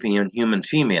sapiens sapien human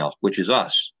female, which is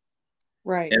us.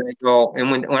 Right. And I go,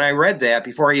 and when I read that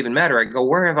before I even met her, I go,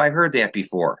 where have I heard that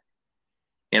before?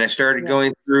 And I started Yeah.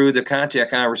 going through the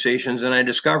contact conversations, and I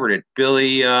discovered it.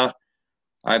 Billy,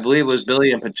 I believe it was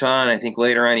Billy and Patan. I think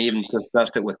later on he even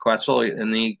discussed it with Quetzal,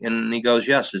 and he goes,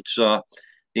 yes, it's the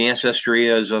ancestry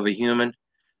is of a human.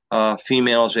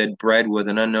 Females had bred with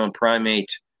an unknown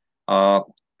primate uh,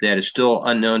 that is still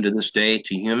unknown to this day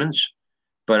to humans,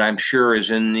 but I'm sure is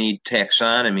in the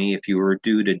taxonomy. If you were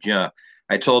due to,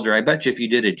 I told her, I bet you if you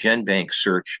did a GenBank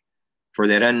search for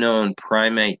that unknown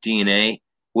primate DNA,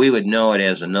 we would know it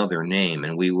as another name,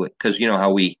 and we would, because you know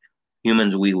how we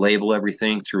humans we label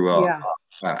everything through Yeah.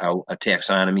 a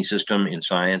taxonomy system in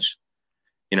science.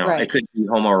 You know, it Right. could be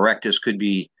Homo erectus, could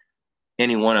be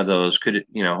any one of those. Could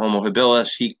you know Homo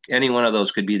habilis? Any one of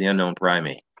those could be the unknown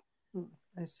primate. Mm,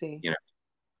 I see. You know,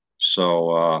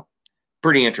 so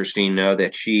pretty interesting that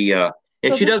and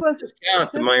So she this doesn't was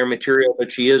discount the this. Meyer material,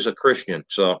 but she is a Christian,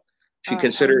 so she I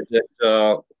considers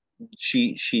that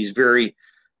she's very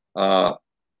uh,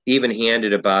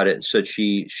 even-handed about it, and said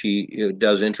she it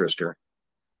does interest her.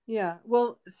 Yeah.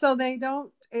 Well, so they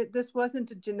don't. This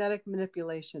wasn't a genetic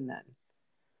manipulation then.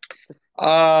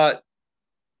 Uh,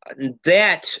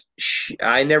 that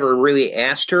I never really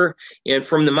asked her, and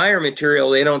from the Meyer material,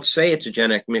 they don't say it's a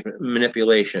genetic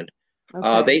manipulation.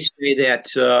 Okay. They say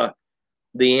that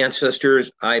the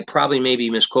ancestors. I probably may be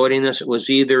misquoting this. It was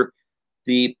either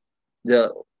the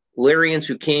the Lyrians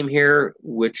who came here,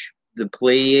 which the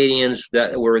Pleiadians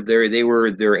that were there, they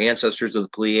were their ancestors of the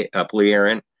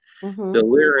Pleiadian, the Mm-hmm.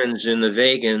 Lyrans and the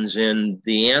Vegans, and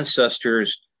the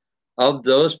ancestors of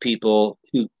those people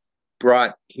who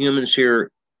brought humans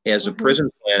here as a Mm-hmm. prison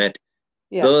planet.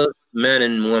 Yeah. Those men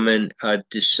and women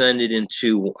descended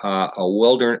into a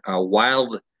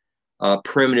wild,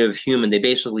 primitive human. They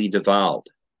basically devolved.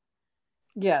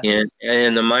 Yes.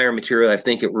 And the Meyer material, I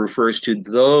think it refers to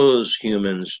those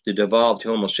humans, the devolved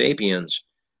Homo sapiens,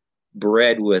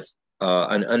 bred with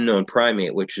an unknown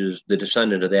primate, which is the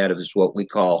descendant of that is what we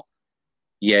call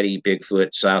Yeti, Bigfoot,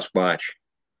 Sasquatch.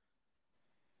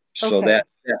 So Okay.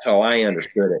 that's how I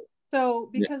understood it. So,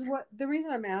 Yeah. because what the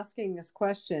reason I'm asking this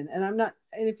question, and I'm not,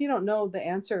 and if you don't know the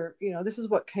answer, this is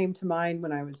what came to mind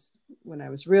when I was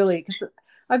really, because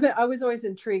I was always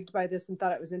intrigued by this and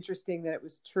thought it was interesting that it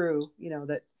was true.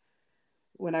 That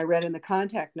when I read in the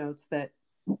contact notes that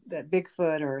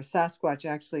Bigfoot or Sasquatch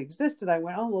actually existed, I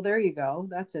went, oh well, there you go,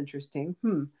 that's interesting.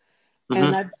 And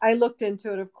Mm-hmm. I looked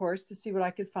into it, of course, to see what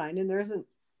I could find, and there isn't,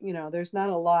 there's not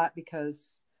a lot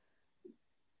because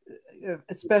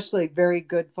especially very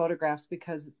good photographs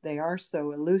because they are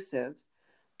so elusive.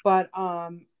 But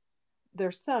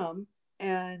there's some,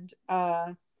 and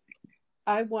I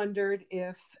wondered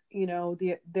if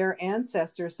their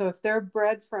ancestors. So if they're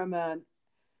bred from an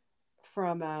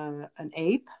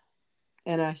ape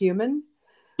and a human,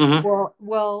 Mm-hmm.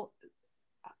 well,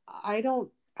 I don't.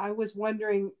 I was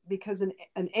wondering because an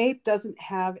ape doesn't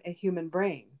have a human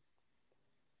brain,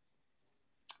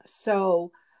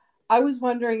 so I was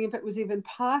wondering if it was even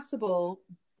possible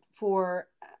for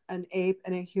an ape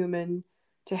and a human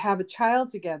to have a child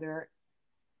together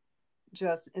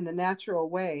just in the natural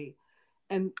way.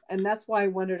 And that's why I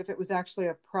wondered if it was actually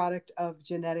a product of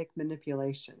genetic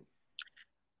manipulation.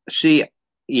 See,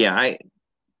 yeah, I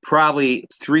probably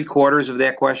three-quarters of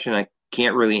that question I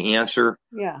can't really answer.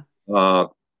 Yeah. Uh,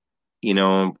 you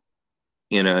know,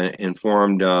 in an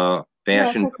informed No, it's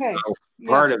fashion. okay. Yeah.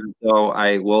 Part of it, though,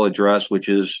 I will address, which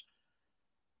is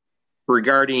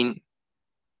regarding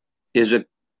is it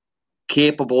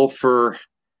capable for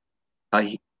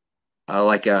a,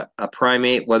 like a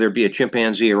primate, whether it be a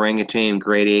chimpanzee, orangutan,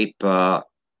 great ape,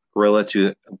 gorilla,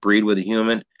 to breed with a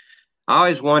human? I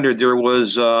always wondered. There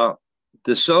was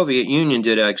the Soviet Union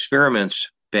did experiments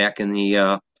back in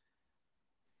the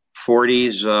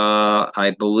 40s,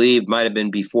 I believe, might have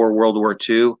been before World War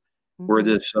II, where Mm-hmm.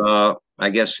 this, I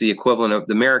guess, the equivalent of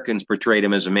the Americans portrayed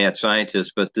him as a mad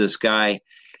scientist, but this guy,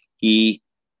 he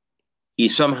he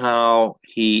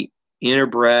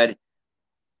interbred.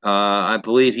 I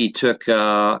believe he took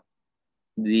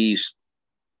these.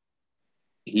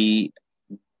 He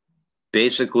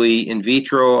basically in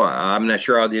vitro. I'm not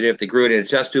sure how they did if they grew it in a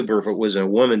test tube or if it was a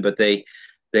woman, but they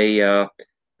uh,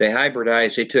 they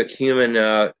hybridized. They took human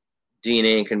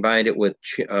DNA and combined it with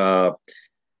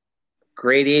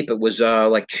great ape. It was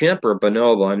like chimp or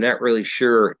bonobo. I'm not really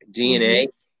sure Mm-hmm. DNA,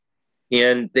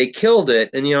 and they killed it.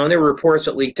 And there were reports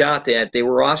that leaked out that they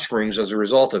were offsprings as a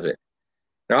result of it.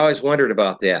 And I always wondered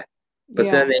about that. But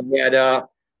Yeah. then they had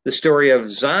the story of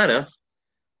Zana,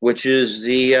 which is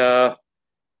the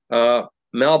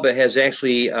Melba has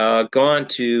actually gone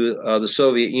to the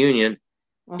Soviet Union,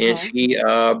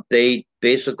 and they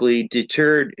basically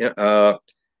deterred the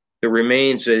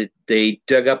remains. They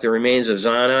dug up the remains of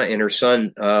Zana and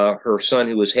her son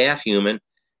who was half human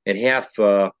and half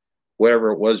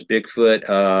whatever it was,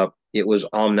 Bigfoot. It was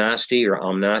Almasty or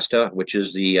Almasta, which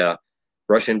is the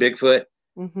Russian Bigfoot.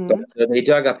 But they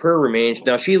dug up her remains.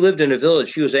 Now, she lived in a village.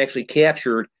 She was actually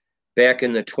captured back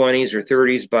in the 20s or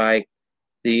 30s by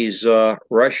these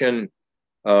Russian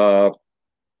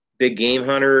big game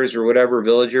hunters or whatever,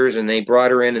 villagers, and they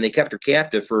brought her in and they kept her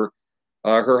captive for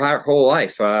her whole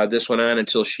life. This went on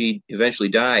until she eventually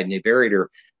died, and they buried her.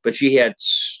 But she had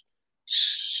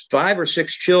 5 or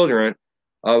 6 children,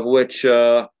 of which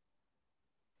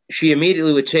she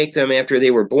immediately would take them after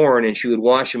they were born, and she would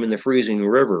wash them in the freezing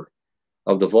river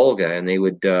of the Volga, and they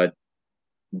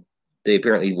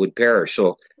apparently would perish.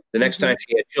 So the next time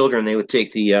she had children, they would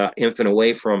take the infant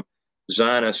away from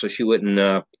Zana so she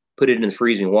wouldn't put it in the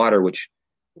freezing water, which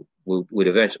would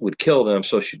eventually kill them.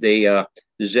 So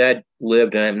Zed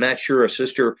lived, and I'm not sure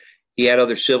he had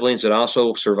other siblings that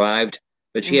also survived,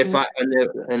 but she had 5,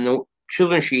 and the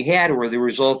children she had were the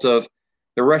result of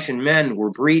the Russian men were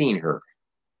breeding her.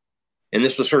 And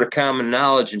this was sort of common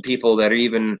knowledge in people that are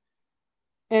even.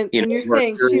 And you're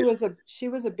saying she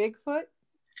was a Bigfoot?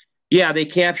 Yeah, they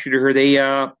captured her.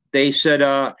 They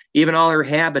said even all her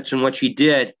habits and what she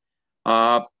did,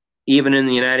 even in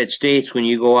the United States, when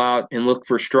you go out and look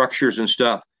for structures and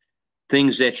stuff,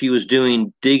 things that she was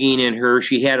doing, digging in her.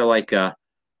 She had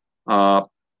a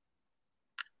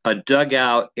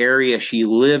dugout area she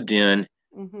lived in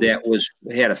that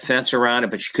had a fence around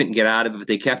it, but she couldn't get out of it. But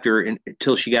they kept her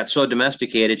until she got so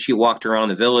domesticated. She walked around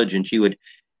the village and she would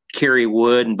carry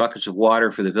wood and buckets of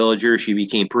water for the villagers. She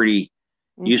became pretty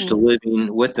used to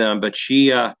living with them, but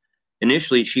she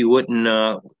initially she wouldn't.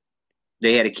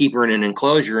 They had to keep her in an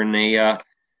enclosure, and they I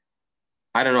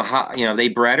don't know how they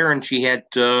bred her, and she had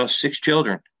 6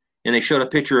 children. And they showed a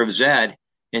picture of Zed,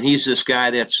 and he's this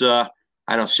guy that's I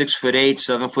don't know 6'8",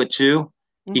 7'2".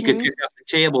 He could pick up the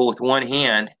table with one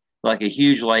hand, like a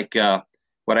huge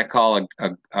what I call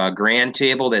a grand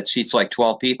table that seats like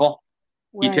 12 people.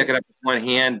 Right. He'd pick it up with one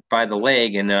hand by the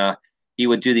leg, and he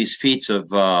would do these feats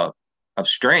of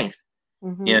strength.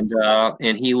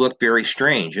 And he looked very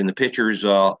strange. In the pictures,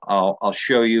 I'll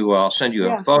show you. I'll send you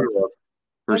a photo of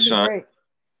her son,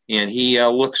 and he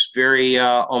looks very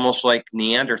almost like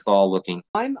Neanderthal looking.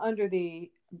 I'm under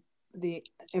the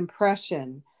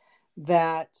impression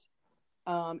that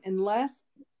unless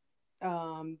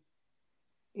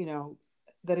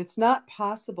that it's not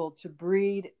possible to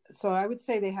breed. So I would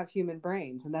say they have human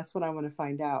brains, and that's what I want to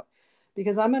find out,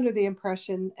 because I'm under the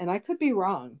impression, and I could be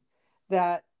wrong,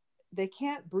 that they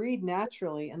can't breed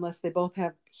naturally unless they both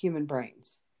have human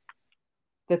brains.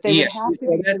 That they would have to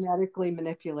be genetically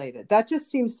manipulated. That just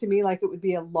seems to me like it would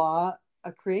be a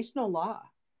creational law.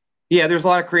 Yeah, there's a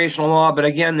lot of creational law, but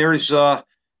again, there's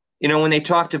when they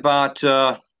talked about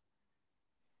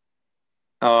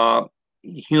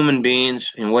human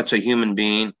beings and what's a human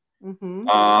being, and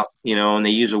they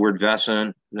use the word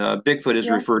Vesson. Bigfoot is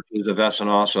referred to as a Vesson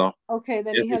also. Okay,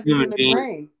 then he has a human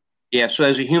brain. Yeah, so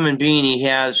as a human being, he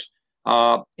has,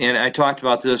 and I talked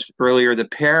about this earlier, the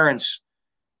parents,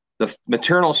 the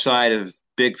maternal side of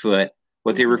Bigfoot,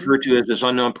 what they refer to as this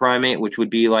unknown primate, which would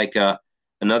be like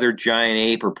another giant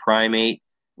ape or primate,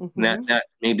 not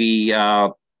maybe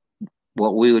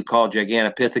what we would call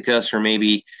Gigantopithecus, or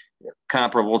maybe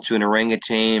comparable to an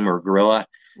orangutan or gorilla.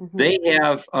 They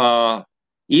have,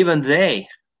 even they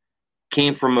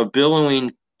came from a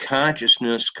billowing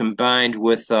consciousness combined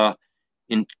with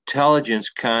intelligence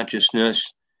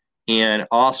consciousness, and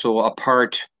also a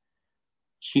part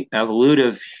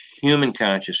evolutive human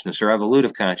consciousness or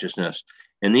evolutive consciousness.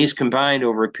 And these combined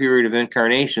over a period of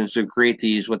incarnations to create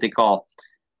these, what they call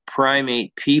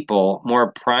primate people,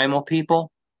 more primal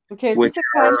people. Okay, which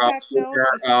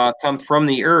come from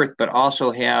the earth, but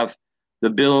also have the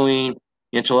billowing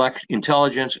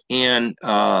intelligence and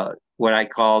what I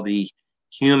call the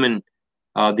human,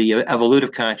 the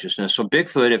evolutive consciousness. So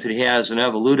Bigfoot, if it has an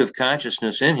evolutive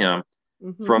consciousness in him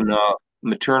from the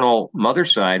maternal mother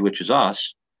side, which is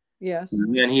us, yes,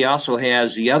 then he also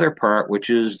has the other part, which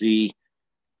is the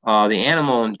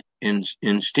animal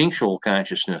instinctual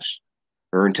consciousness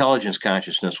or intelligence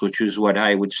consciousness, which is what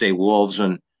I would say wolves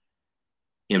and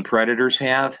predators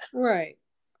have. Right.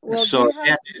 Well, so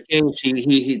that's the case.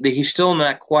 He's still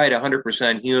not quite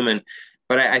 100% human,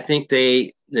 but I think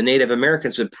the Native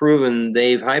Americans have proven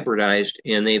they've hybridized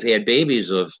and they've had babies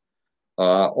of,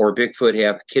 or Bigfoot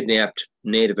have kidnapped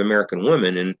Native American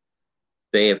women, and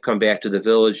they have come back to the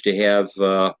village to have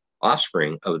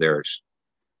offspring of theirs.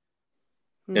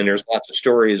 And there's lots of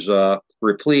stories,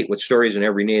 replete with stories in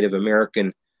every Native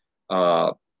American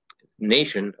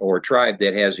nation or tribe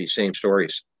that has these same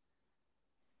stories.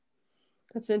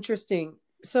 That's interesting.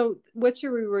 So what you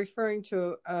were referring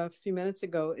to a few minutes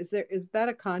ago, is that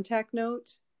a contact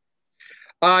note?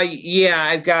 Yeah,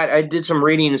 I did some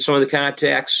reading in some of the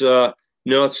contacts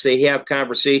notes. They have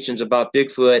conversations about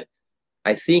Bigfoot,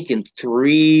 I think in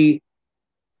three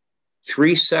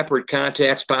separate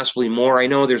contacts, possibly more. I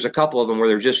know there's a couple of them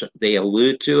where they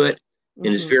allude to it, and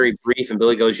it's very brief. And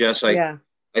Billy goes, "Yes, I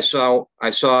saw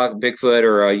Bigfoot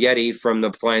or a Yeti from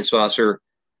the flying saucer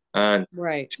on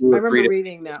right." I remember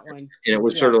reading that one, and it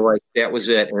was sort of like that was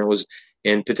it.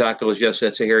 And Pawtucket goes, "Yes,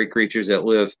 that's the hairy creatures that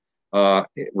live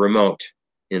remote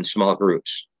in small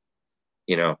groups."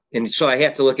 You know, and so I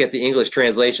have to look at the English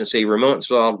translation and say remote and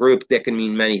small group. That can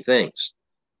mean many things.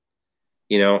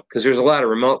 You know, because there's a lot of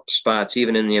remote spots,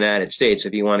 even in the United States,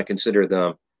 if you want to consider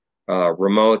them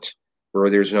remote, where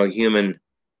there's no human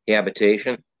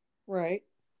habitation. Right.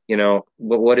 You know,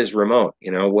 but what is remote?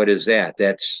 You know, what is that?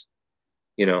 That's,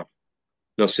 you know,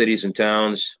 no cities and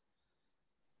towns.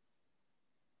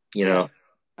 You know.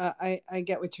 Yes. I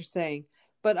get what you're saying.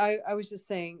 But I was just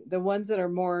saying the ones that are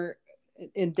more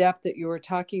in depth that you were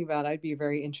talking about, I'd be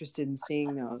very interested in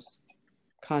seeing those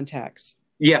contacts.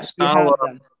 Yes,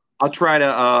 I'll try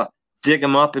to dig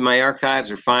them up in my archives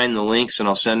or find the links, and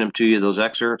I'll send them to you, those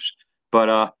excerpts.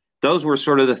 But those were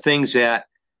sort of the things that,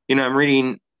 you know, I'm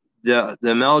reading the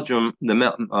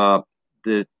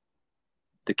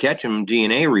Ketchum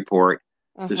DNA report,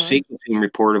 the sequencing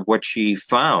report of what she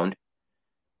found,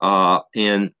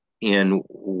 and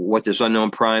what this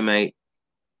unknown primate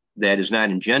that is not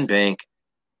in GenBank,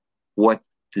 what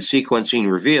the sequencing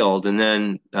revealed, and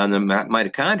then on the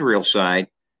mitochondrial side,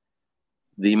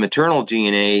 the maternal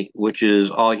DNA, which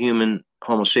is all human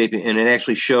Homo sapien, and it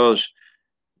actually shows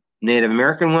Native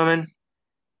American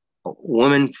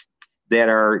women that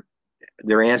are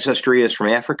their ancestry is from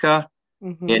Africa,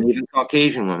 and even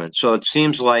Caucasian women. So it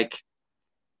seems like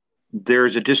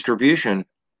there's a distribution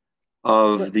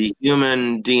of the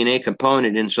human DNA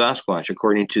component in Sasquatch,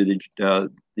 according to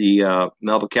the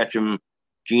Melba Ketchum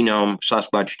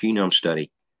Sasquatch genome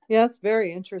study. Yeah, that's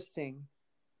very interesting.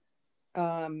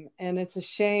 And it's a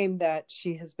shame that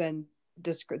she has been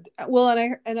discredited. Well,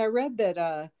 and I read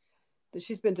that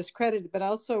she's been discredited, but I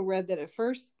also read that at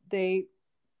first they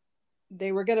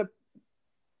were going to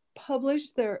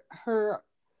publish their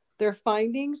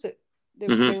findings. They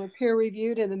were peer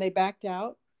reviewed, and then they backed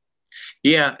out.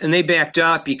 Yeah, and they backed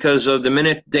out because of the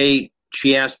minute they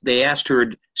asked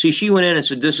her. See, she went in and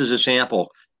said, "This is a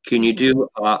sample. Can you do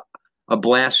a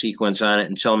blast sequence on it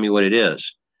and tell me what it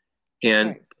is?"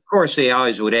 And of course, they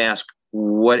always would ask,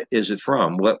 "What is it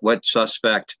from? What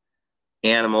suspect,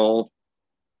 animal,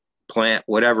 plant,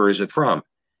 whatever is it from?"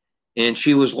 And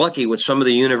she was lucky with some of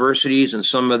the universities and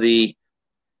some of the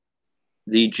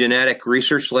genetic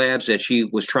research labs that she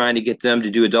was trying to get them to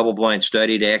do a double-blind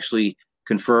study to actually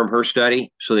confirm her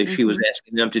study. So that she was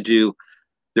asking them to do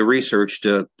the research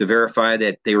to verify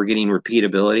that they were getting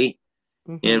repeatability.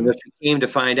 And what she came to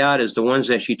find out is the ones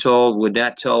that she told would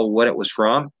not tell what it was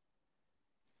from.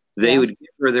 They would give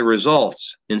her the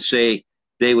results and say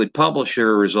they would publish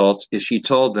her results if she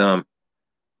told them,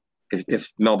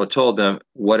 if Melba told them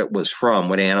what it was from,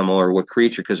 what animal or what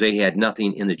creature, because they had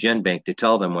nothing in the GenBank to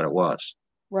tell them what it was.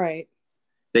 Right.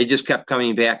 They just kept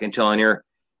coming back and telling her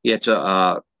it's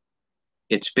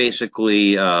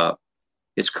basically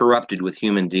it's corrupted with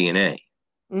human DNA,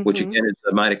 which again is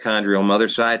the mitochondrial mother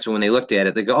side. So when they looked at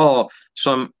it, they go, "Oh,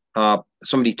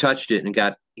 somebody touched it and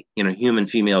got human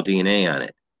female DNA on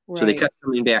it." Right. So they kept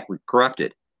coming back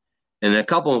corrupted. And a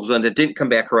couple of them that didn't come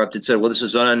back corrupted said, "Well, this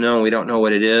is unknown. We don't know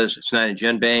what it is. It's not a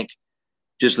GenBank.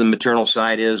 Just the maternal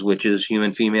side is, which is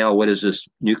human female. What is this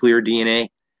nuclear DNA?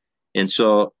 And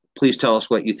so please tell us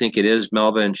what you think it is,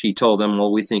 Melba." And she told them,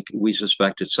 "Well, we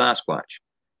suspect it's Sasquatch."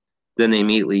 Then they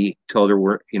immediately told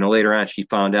her, later on she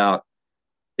found out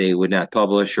they would not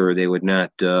publish or they would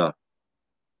not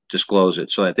disclose it.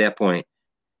 So at that point,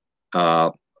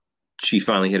 she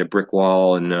finally hit a brick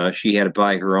wall, and she had to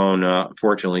buy her own,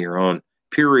 unfortunately, her own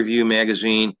peer review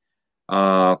magazine.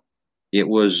 It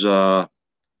was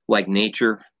like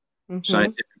Nature,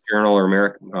 Scientific Journal,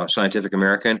 or Scientific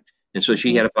American. And so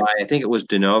she had to buy, I think it was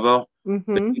De Novo. But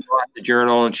she bought the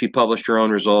journal and she published her own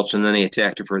results, and then they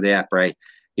attacked her for that, right?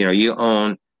 You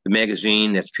own the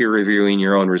magazine that's peer reviewing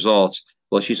your own results.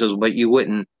 Well, she says, but you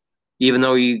wouldn't, even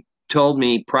though you told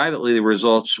me privately the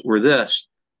results were this,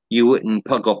 you wouldn't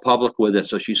go public with it.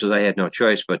 So she says, I had no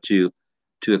choice but to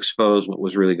expose what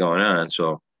was really going on.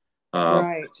 So,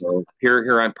 Right. so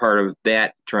here I'm part of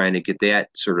that, trying to get that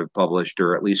sort of published,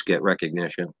 or at least get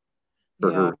recognition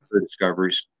for Yeah. her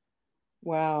discoveries.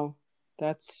 Wow.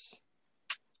 That's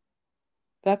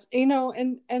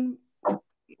and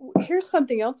here's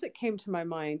something else that came to my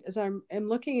mind as I'm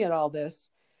looking at all this.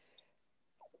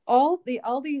 All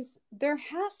these, there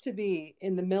has to be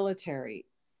in the military.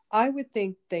 I would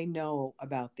think they know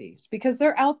about these because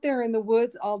they're out there in the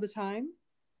woods all the time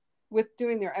with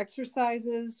doing their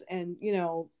exercises and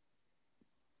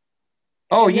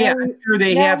Oh and yeah, now I'm sure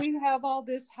they now have. we have all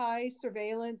this high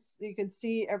surveillance. You can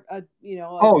see a Oh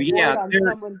board yeah, on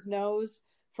someone's nose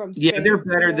from they're space,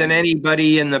 better than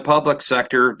anybody in the public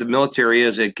sector. The military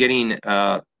is at getting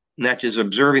not just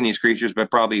observing these creatures,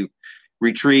 but probably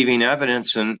retrieving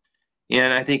evidence. And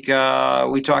I think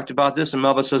we talked about this, and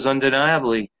Melba says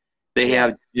undeniably they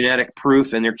have Yes. genetic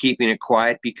proof, and they're keeping it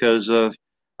quiet because of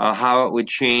how it would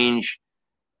change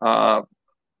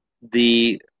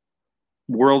the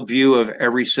worldview of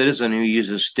every citizen who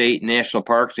uses state and national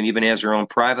parks and even has their own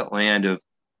private land of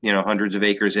hundreds of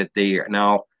acres that they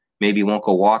now maybe won't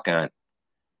go walk on,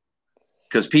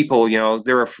 because people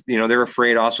they're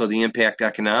afraid also of the impact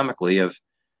economically of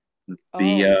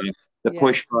the Oh,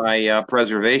 push yes. by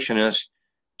preservationists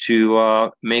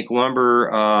to make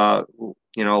lumber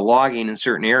logging in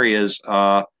certain areas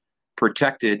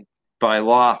protected by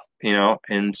law,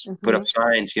 and put Hmm. up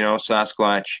signs,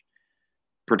 Sasquatch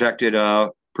protected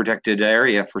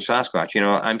area for Sasquatch.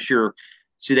 I'm sure.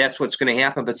 See, that's what's going to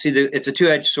happen. But see, it's a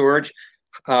two-edged sword.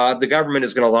 The government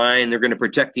is going to lie, and they're going to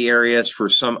protect the areas for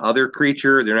some other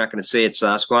creature. They're not going to say it's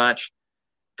Sasquatch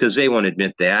because they won't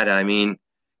admit that. I mean,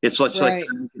 it's like Right.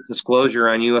 disclosure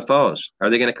on UFOs. Are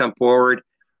they going to come forward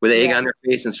with egg Yeah. on their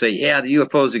face and say, "Yeah, the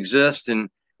UFOs exist, and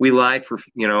we lied for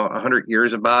 100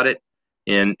 years about it,"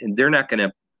 and they're not going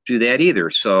to do that either.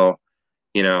 So,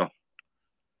 you know,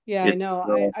 Yeah, I it's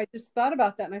know. I just thought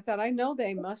about that and I thought I know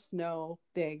they must know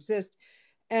they exist.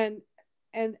 And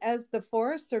and as the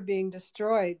forests are being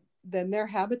destroyed, then their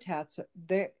habitats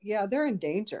they're in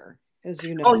danger, as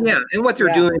you oh know. yeah, and what they're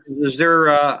Yeah. doing is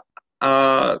they're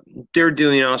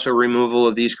doing also removal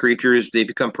of these creatures. They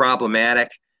become problematic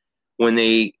when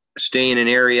they stay in an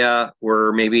area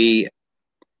where maybe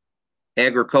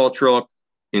agricultural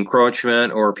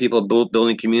encroachment or people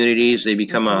building communities. They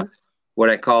become Hmm. what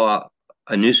I call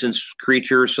a nuisance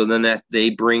creature. So then that they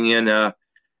bring in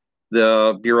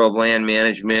the Bureau of Land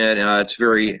Management.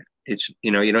 It's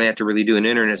you don't have to really do an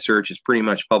internet search. It's pretty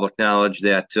much public knowledge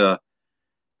that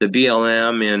the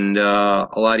BLM and a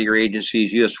lot of your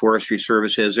agencies, U.S. Forestry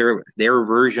Service has their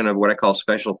version of what I call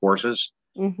special forces.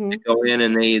 They Hmm. go in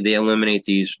and they eliminate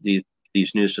these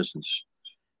nuisances.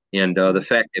 And the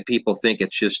fact that people think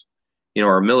it's just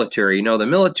our military. The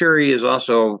military is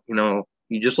also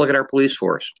you just look at our police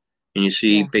force and you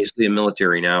see Yeah. basically a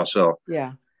military now. So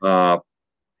Yeah. uh,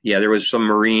 yeah, there was some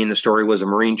Marine. The story was a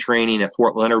Marine training at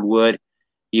Fort Leonard Wood.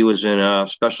 He was in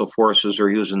special forces, or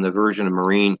he was in the version of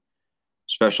Marine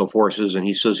special forces, and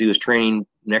he says he was training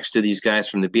next to these guys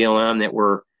from the BLM that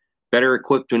were better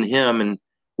equipped than him and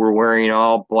were wearing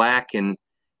all black and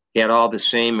had all the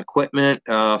same equipment,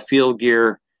 field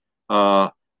gear,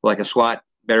 like a SWAT,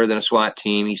 better than a SWAT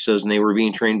team. He says, and they were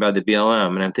being trained by the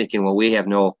BLM. And I'm thinking, well, we have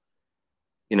no,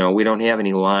 we don't have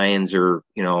any lions or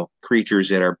creatures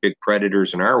that are big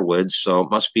predators in our woods, so it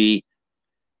must be,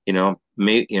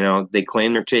 they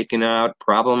claim they're taking out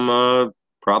problem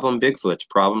Bigfoots,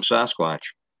 problem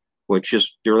Sasquatch, which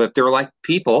is they're like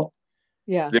people.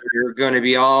 Yeah. They're going to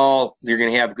they're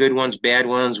going to have good ones, bad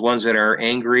ones that are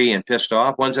angry and pissed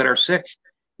off, ones that are sick,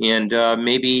 and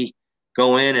maybe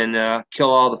go in and kill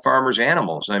all the farmers'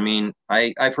 animals. I mean,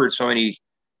 I've heard so many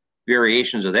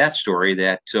variations of that story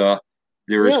that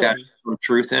there's got Really? some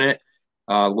truth in it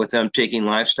with them taking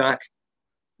livestock.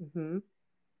 Hmm.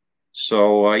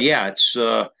 So yeah, it's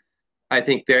I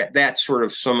think that's sort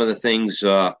of some of the things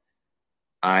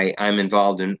I'm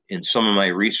involved in some of my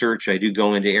research. I do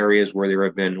go into areas where there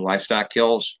have been livestock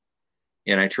kills,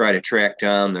 and I try to track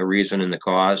down the reason and the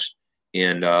cause.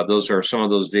 And those are some of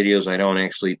those videos I don't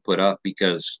actually put up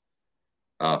because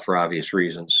for obvious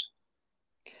reasons.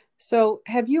 So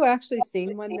have you actually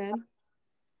seen one then?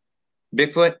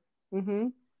 Bigfoot? Hmm.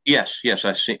 Yes,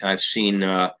 I've seen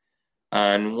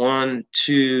on one,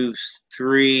 two,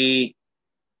 three,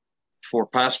 four,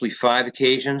 possibly five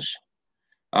occasions.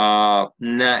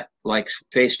 Not like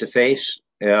face to face,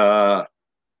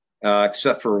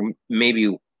 except for maybe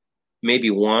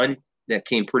one that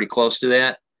came pretty close to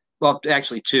that. well,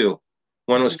 actually two.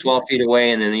 One was Mhm. 12 feet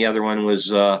away, and then the other one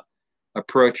was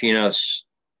approaching us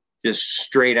just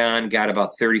straight on, got about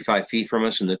 35 feet from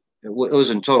us. And it was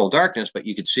in total darkness, but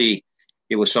you could see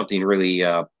it was something really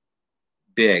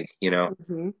big, you know.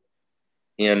 Mhm.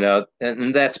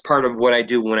 And that's part of what I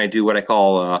do when I do what I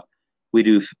call we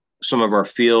do some of our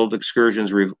field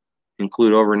excursions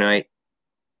include overnight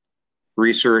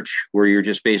research where you're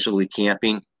just basically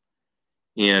camping,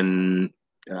 and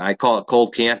I call it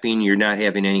cold camping. You're not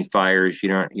having any fires.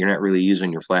 You're not really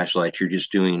using your flashlights. You're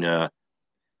just doing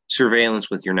surveillance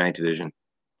with your night vision,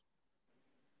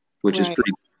 which is Right.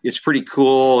 pretty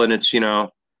cool. And it's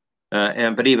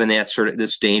but even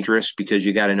that's dangerous because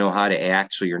you got to know how to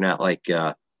act. So you're not like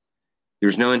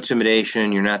there's no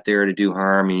intimidation. You're not there to do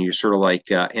harm, and you're sort of like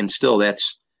and still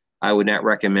I would not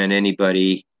recommend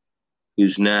anybody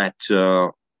who's not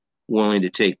willing to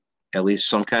take at least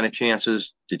some kind of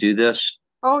chances to do this.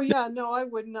 Oh yeah, no, I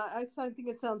would not. I think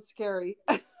it sounds scary.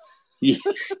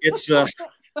 It's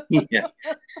yeah,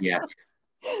 yeah.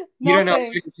 You No don't know how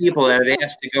many thanks. people that have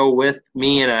asked to go with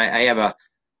me, and I have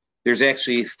there's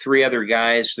actually three other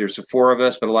guys. There's the four of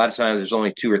us, but a lot of times there's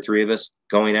only two or three of us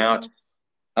going out. Mhm.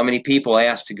 How many people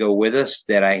ask to go with us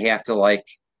that I have to like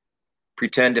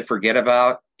pretend to forget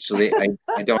about, so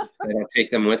I don't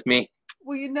take them with me.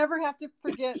 Well, you never have to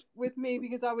forget with me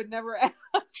because I would never ask.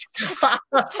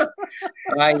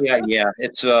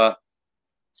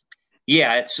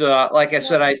 Yeah, it's like I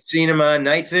said, No. I've seen him on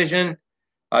night vision.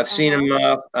 I've seen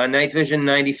Uh-huh. him on night vision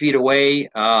 90 feet away,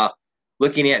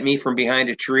 looking at me from behind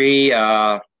a tree.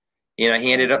 And I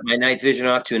handed Right. up my night vision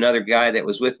off to another guy that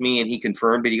was with me, and he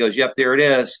confirmed it. He goes, "Yep, there it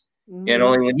is." And Mm-hmm.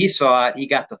 only when he saw it, he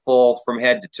got the full from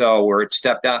head to toe, where it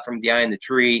stepped out from behind the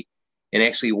tree and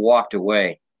actually walked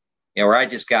away. Where I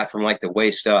just got from like the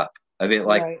waist up of it,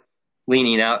 like Right.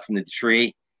 leaning out from the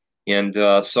tree. And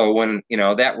so when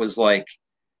that was like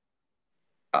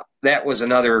that was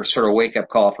another sort of wake up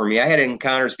call for me. I had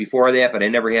encounters before that, but I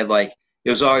never had like it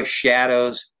was always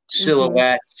shadows, Mm-hmm.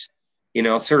 silhouettes,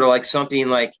 sort of like something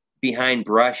like behind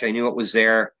brush. I knew it was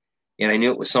there, and I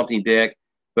knew it was something big.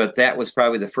 But that was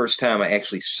probably the first time I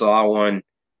actually saw one.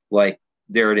 Like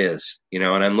there it is, and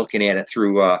I'm looking at it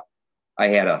through. I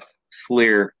had a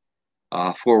FLIR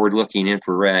forward-looking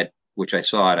infrared, which I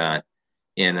saw it on, Right.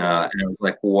 and I was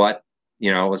like, "What?"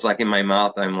 It was like in my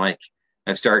mouth.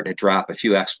 I'm starting to drop a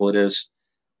few expletives.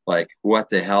 Like, what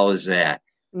the hell is that?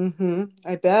 Mm-hmm.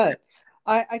 I bet.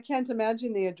 I can't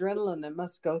imagine the adrenaline that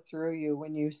must go through you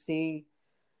when you see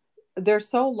they're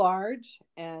so large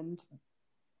and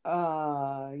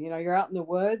you're out in the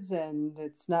woods and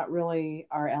it's not really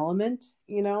our element,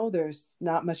 there's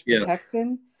not much Yeah,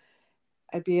 protection.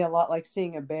 It'd be a lot like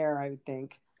seeing a bear, I would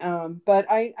think. But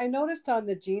I noticed on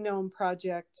the Genome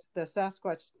Project, the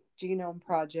Sasquatch Genome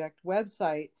Project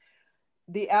website,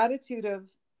 the attitude of,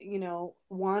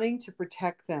 wanting to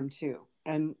protect them too.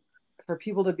 And for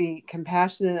people to be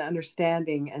compassionate and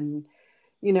understanding. And,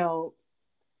 you know,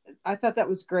 I thought that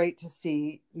was great to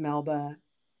see, Melba,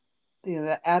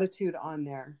 that attitude on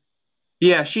there.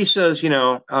 yeah. She says,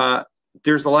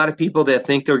 there's a lot of people that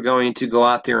think they're going to go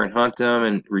out there and hunt them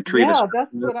and retrieve a Yeah,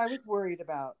 that's specimen. what I was worried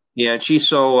about. Yeah, and she's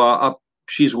so up.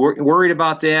 She's worried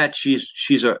about that.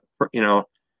 She's a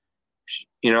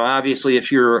obviously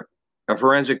if you're a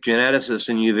forensic geneticist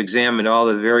and you've examined all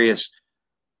the various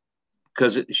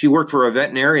because she worked for a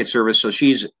veterinarian service, so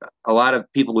she's a lot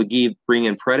of people would bring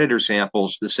in predator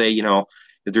samples to say,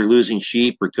 if they're losing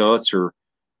sheep or goats or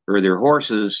their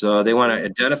horses, they want to Mhm.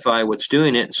 identify what's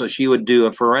doing it. So she would do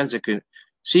a forensic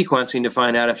sequencing to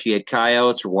find out if she had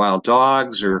coyotes or wild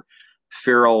dogs or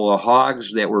feral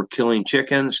hogs that were killing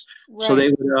chickens. So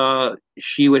Right.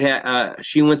 she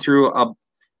went through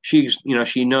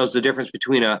she knows the difference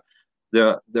between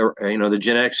the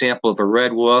genetic sample of a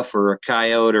red wolf or a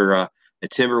coyote or a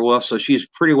timber wolf. So she's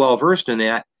pretty well versed in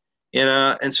that.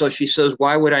 And so she says,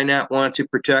 why would I not want to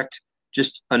protect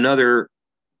just another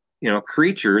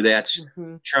creature that's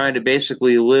Hmm. trying to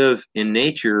basically live in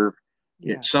nature,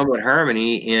 Yeah. somewhat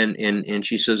harmony, and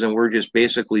she says, and we're just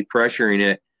basically pressuring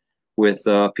it with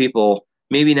people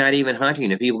maybe not even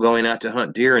hunting it, people going out to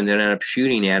hunt deer and then end up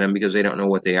shooting at them because they don't know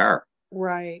what they are.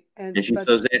 Right. And she But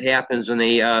says that happens, and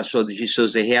she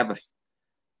says they have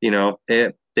they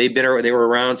were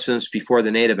around since before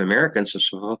the Native Americans,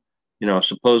 so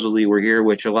supposedly were here,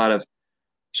 which a lot of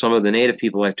some of the native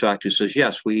people I've talked to says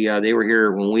yes, they were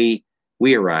here when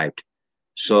we arrived.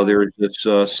 So yeah. there's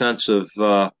this sense of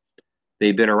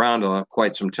they've been around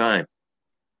quite some time.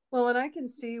 Well, and I can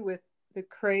see with the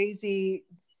crazy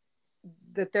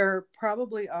that there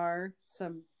probably are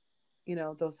some,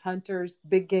 those hunters,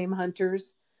 big game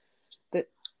hunters that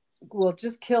will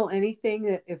just kill anything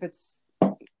that if it's,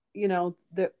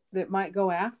 that might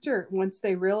go after once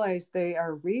they realize they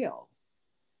are real,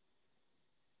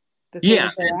 that they Yeah,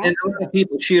 would go and a after lot of them.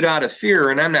 people shoot out of fear,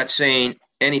 and I'm not saying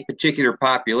any particular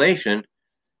population,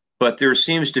 but there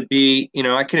seems to be,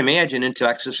 I can imagine in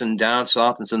Texas and down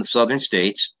south and in the southern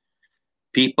states,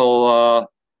 people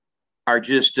are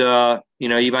just,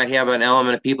 you might have an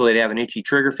element of people that have an itchy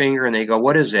trigger finger, and they go,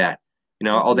 "What is that?" Oh,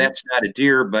 Mm-hmm. that's not a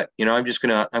deer, but I'm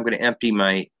gonna empty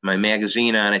my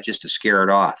magazine on it just to scare it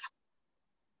off.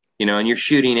 And you're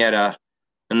shooting at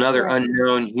another Right.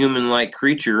 unknown human-like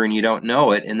creature, and you don't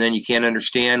know it, and then you can't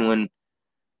understand when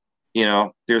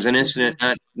there's an Mm-hmm. incident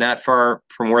not far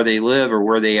from where they live or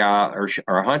where they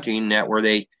are hunting, that where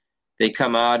they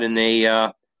come out and they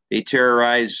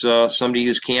terrorize somebody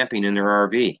who's camping in their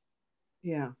RV.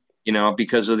 Yeah.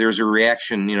 Because there's a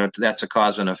reaction. That's a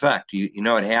cause and effect. It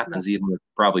Yeah. happens even with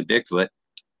probably Bigfoot.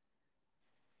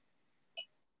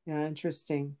 Yeah.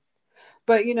 Interesting.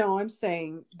 But I'm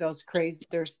saying those crazy.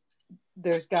 There's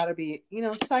got to be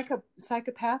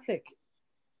psychopathic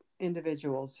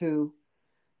individuals who,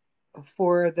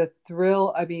 for the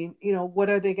thrill. I mean, what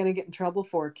are they going to get in trouble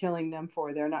for killing them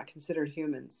for? They're not considered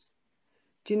humans.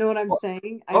 Do you know what I'm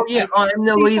saying? Oh yeah, I and see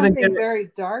they'll even get. something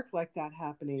very dark like that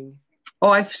happening. Oh,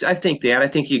 I think that. I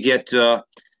think you get,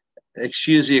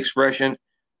 excuse the expression,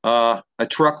 a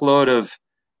truckload of,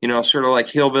 sort of like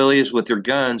hillbillies with their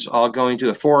guns all going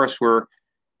to a forest where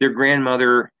their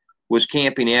grandmother was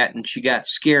camping at, and she got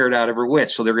scared out of her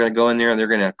wits. So they're going to go in there and they're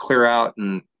going to clear out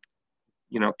and,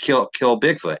 kill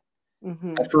Bigfoot.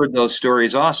 Mm-hmm. I've heard those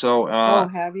stories also. Oh,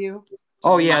 have you?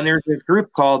 Oh yeah, Geez. and there's a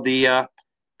group called that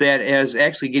is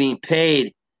actually getting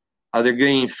paid. They're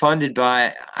getting funded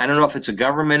by, I don't know if it's a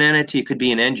government entity, it could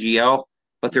be an NGO,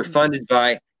 but they're Mm-hmm. funded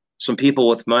by some people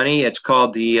with money. It's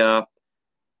called the WAC.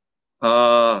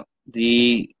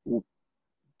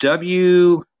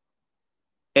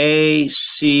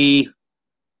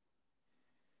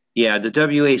 Yeah, the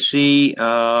WAC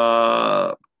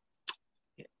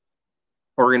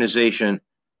organization.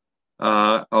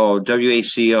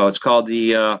 WACO. It's called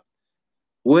the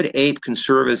Wood Ape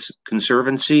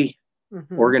Conservancy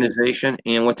Mm-hmm. organization.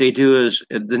 And what they do is,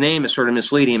 the name is sort of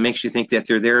misleading. It makes you think that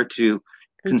they're there to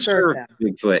Conserve conserve them.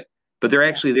 Bigfoot, but they're Yeah.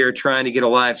 actually there trying to get a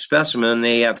live specimen.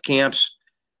 They have camps,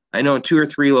 I know, in 2 or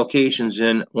 3 locations,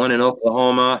 one in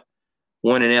Oklahoma,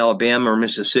 one in Alabama or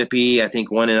Mississippi. I think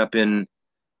one up in,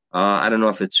 I don't know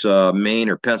if it's Maine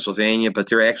or Pennsylvania, but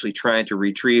they're actually trying to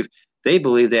retrieve. They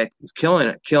believe that killing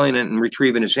it and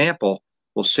retrieving a sample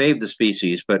will save the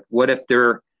species. But what if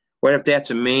that's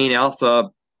a main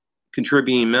alpha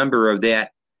contributing member of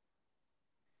that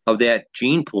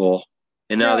gene pool,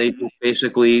 and now Now, they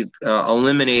basically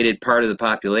eliminated part of the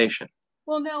population?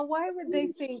 now, why would they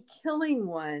think killing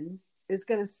one is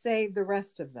going to save the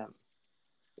rest of them?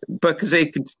 But because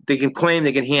they can claim,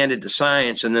 they can hand it to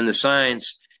science, and then the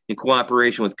science, in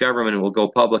cooperation with government, will go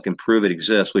public and prove it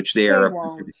exists, which They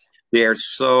won't. they are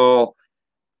so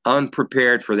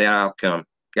unprepared for that outcome.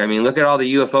 I mean, look at all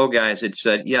the UFO guys that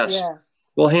said, yes, Yes,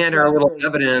 we'll hand our little exactly.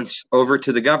 evidence over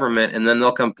to the government, and then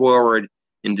they'll come forward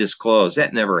and disclose.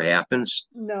 That never happens.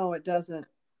 No, it doesn't.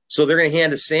 So they're going to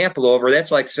hand a sample over. That's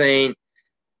like saying,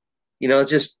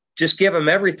 just give them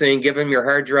everything. Give them your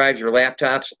hard drives, your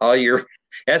laptops, all your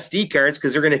SD cards,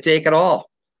 because they're going to take it all.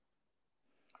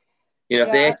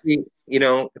 If they Yeah. actually,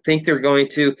 think they're going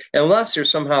to, unless they're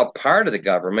somehow part of the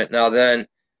government, now then,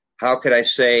 how could I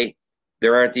say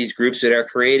there aren't these groups that are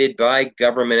created by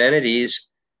government entities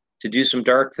to do some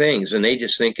dark things, and they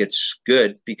just think it's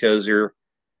good because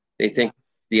they think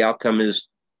the outcome is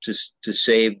to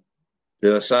save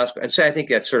the Sasquatch. And so I think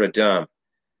that's sort of dumb.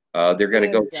 They're going to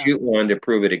It go is dumb. shoot one to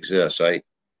prove it exists.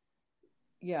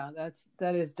 Yeah,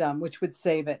 that is dumb, which would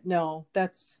save it. No,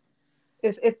 that's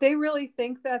if they really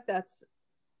think that, that's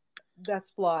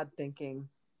flawed thinking.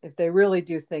 If they really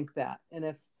do think that,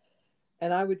 and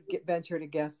I would venture to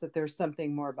guess that there's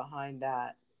something more behind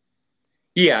that.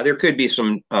 Yeah, there could be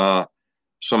some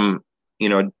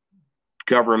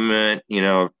government,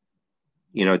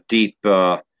 deep,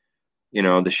 the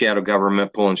shadow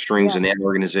government pulling strings Yeah. in that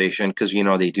organization, because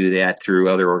they do that through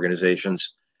other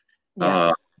organizations. Uh,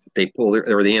 Yes. they pull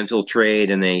or they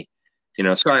infiltrate, and they,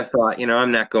 So I thought,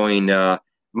 I'm not going.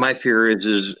 My fear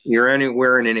is you're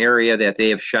anywhere in an area that they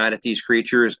have shot at these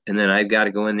creatures, and then I've got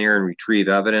to go in there and retrieve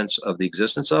evidence of the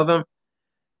existence of them.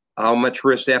 How much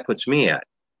risk that puts me at?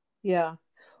 Yeah.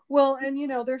 Well, and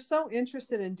they're so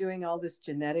interested in doing all this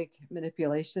genetic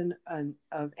manipulation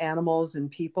of animals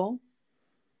and people.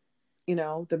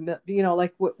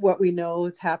 Like what we know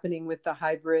is happening with the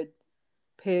hybrid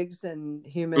pigs and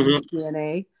human Mm-hmm.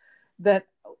 DNA. That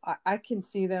I can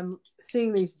see them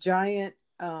seeing these giant,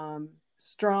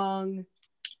 strong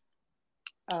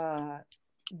uh,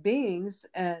 beings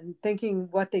and thinking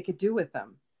what they could do with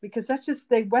them, because that's just,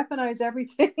 they weaponize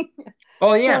everything.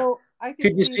 Oh yeah. So I could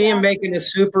Could you see see him that making a being,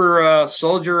 super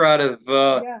soldier out of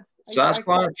yeah, I could,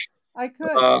 Sasquatch? I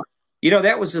could. Uh,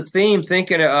 that was the theme.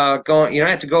 Thinking going, you don't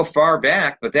have to go far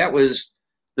back, but that was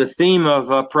the theme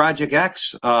of Project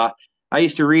X. I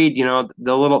used to read,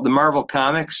 the Marvel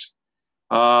comics,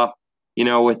 uh,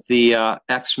 with the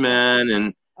X-Men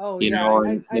and Oh yeah,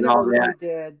 I and all never that. really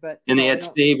did, but And they so I had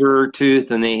know. Sabretooth,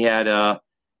 and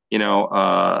you know,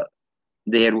 uh,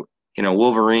 they had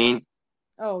Wolverine.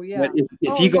 Oh But yeah,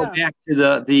 if oh you go yeah. back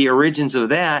to the origins of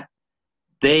that,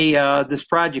 they this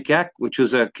Project X, which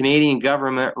was a Canadian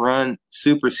government run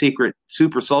super secret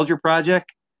super soldier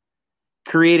project,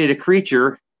 created a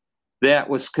creature that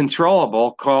was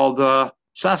controllable called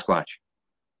Sasquatch.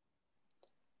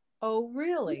 Oh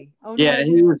really? Oh no, Yeah, I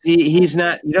didn't. he's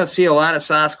not. You don't see a lot of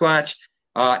Sasquatch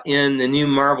in the new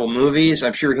Marvel movies.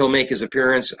 I'm sure he'll make his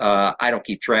appearance. I don't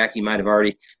keep track. He might have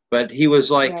already, but he was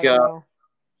Yeah, like I know.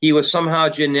 he was somehow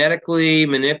genetically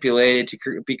manipulated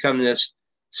to become this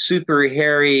super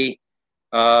hairy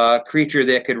creature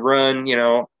that could run,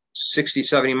 60,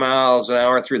 70 miles an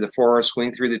hour through the forest,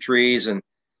 swing through the trees,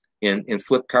 and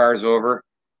flip cars over.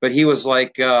 But he was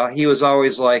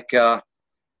always like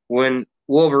when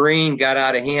Wolverine got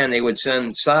out of hand, they would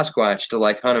send Sasquatch to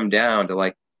like hunt him down, to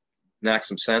like knock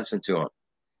some sense into him.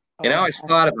 And I Oh, always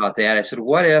thought about that. I said,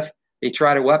 what if they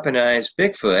try to weaponize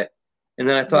Bigfoot? And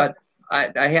then I yeah, thought,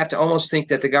 I have to almost think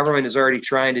that the government is already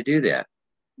trying to do that.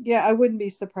 yeah. I wouldn't be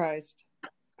surprised.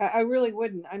 I really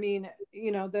wouldn't. I mean,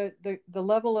 the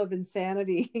level of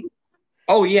insanity.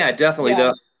 Oh yeah, definitely.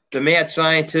 Yeah. The mad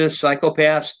scientists,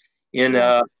 psychopaths in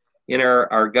Yes.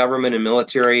 our government and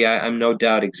military, I'm no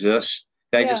doubt exists.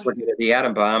 I Yeah. just looked at the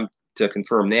atom bomb to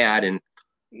confirm that. And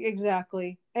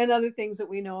Exactly. And other things that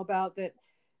we know about that.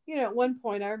 At one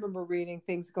point, I remember reading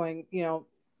things going,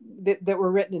 that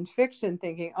were written in fiction,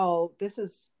 thinking, "Oh, this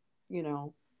is, you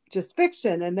know, just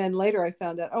fiction." And then later, I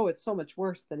found out, oh, it's so much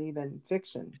worse than even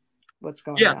fiction. What's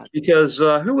going yeah, on? because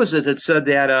who was it that said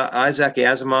that? Isaac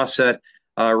Asimov said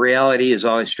reality is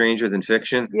always stranger than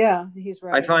fiction. Yeah, he's I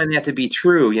right. find that to be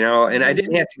true, and I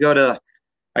didn't Hmm. have to go to,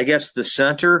 I guess, the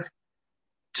center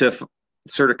to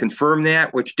sort of confirm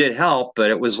that, which did help. But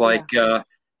it was Yeah. like,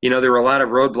 there were a lot of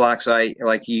roadblocks.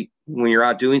 When you're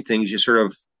out doing things, you sort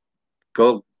of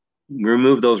go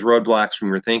remove those roadblocks from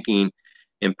your thinking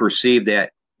and perceive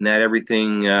that not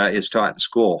everything is taught in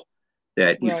school.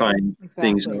 That you Right. find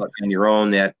things Exactly. on your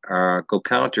own that go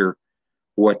counter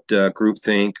what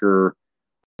groupthink or.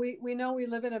 We know we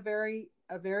live in a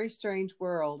very strange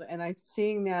world, and I'm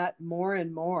seeing that more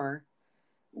and more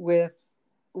with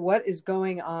what is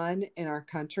going on in our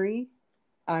country.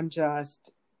 I'm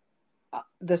just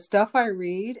the stuff I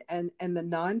read, and the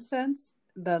nonsense,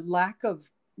 the lack of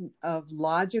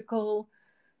logical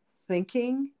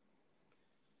thinking.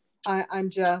 I'm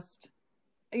just,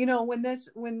 when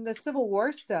the Civil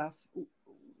War stuff,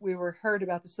 we were heard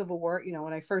about the Civil War,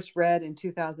 when I first read in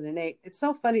 2008. It's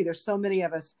so funny. There's so many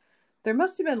of us. There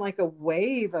must have been like a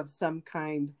wave of some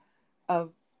kind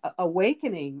of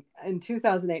awakening in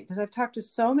 2008, because I've talked to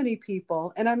so many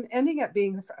people, and I'm ending up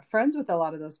being friends with a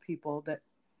lot of those people that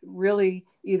really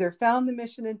either found the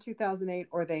mission in 2008,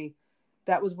 or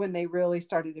that was when they really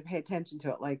started to pay attention to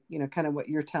it, like, kind of what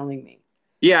you're telling me.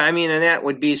 Yeah, I mean, and that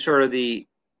would be sort of the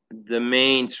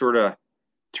main sort of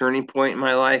turning point in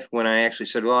my life when I actually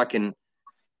said, well, I can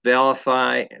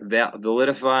validify,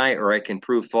 or I can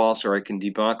prove false, or I can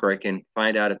debunk, or I can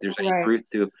find out if there's any Right. truth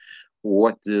to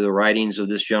what the writings of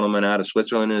this gentleman out of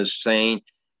Switzerland is saying.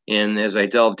 And as I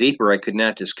delve deeper, I could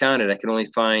not discount it. I could only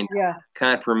find Yeah.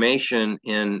 confirmation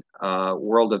in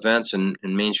world events and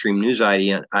mainstream news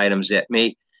items that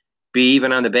may be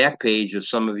even on the back page of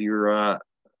some of your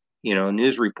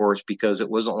news reports, because it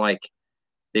wasn't like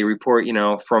they report,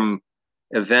 from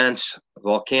events,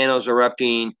 volcanoes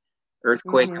erupting,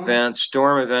 earthquake Hmm. events,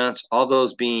 storm events, all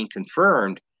those being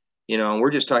confirmed. And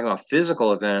we're just talking about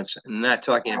physical events and not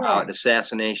talking Right. about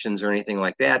assassinations or anything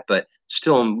like that, but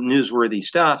still newsworthy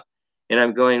stuff. And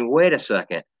I'm going, wait a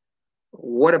second,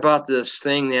 what about this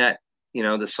thing that,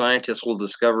 the scientists will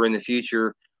discover in the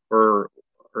future? Or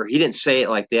he didn't say it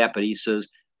like that, but he says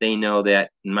they know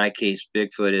that, in my case,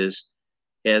 Bigfoot is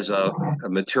as a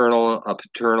maternal, a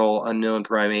paternal unknown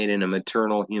primate, and a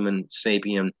maternal human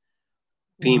sapien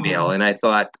female. And I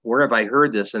thought, where have I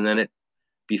heard this? And then it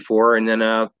before, and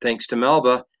then thanks to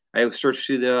Melba, I searched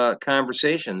through the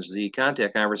conversations, the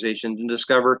contact conversations, and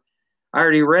discover I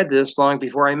already read this long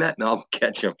before I met Mel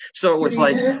Ketchum. So it was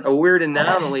like a weird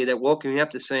anomaly that woke me up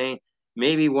to saying,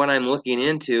 maybe what I'm looking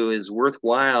into is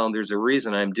worthwhile. And there's a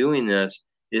reason I'm doing this,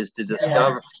 is to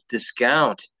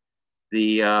discount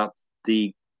the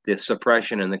the the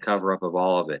suppression and the cover up of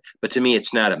all of it. But to me,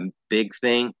 it's not a big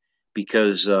thing,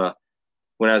 because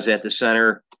when I was at the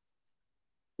center,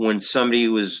 when somebody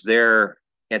was there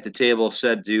at the table,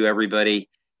 said to everybody,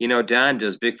 Don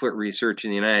does Bigfoot research in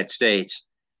the United States.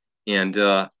 And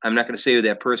I'm not going to say who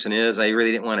that person is. I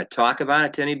really didn't want to talk about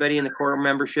it to anybody in the core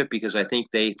membership, because I think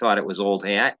they thought it was old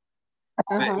hat.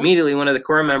 But immediately, one of the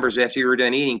core members, after you were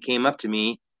done eating, came up to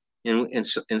me and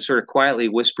sort of quietly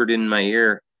whispered in my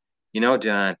ear,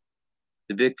 John,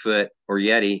 the Bigfoot or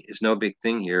Yeti is no big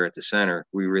thing here at the center.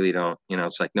 We really don't,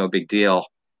 it's like no big deal.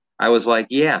 I was like,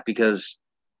 yeah, because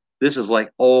this is like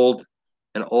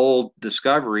an old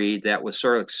discovery that was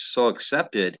sort of so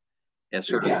accepted as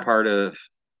sort of part of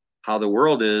how the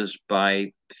world is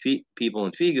by people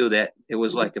in Figu, that it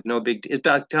was like, if no big, it's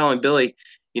about telling Billy,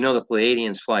 the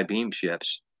Pleiadians fly beam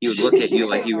ships. He would look at you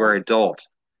like you were an adult.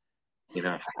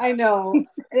 I know.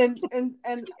 And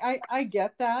I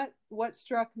get that. What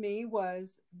struck me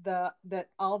was that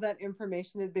all that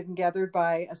information had been gathered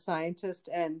by a scientist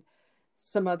and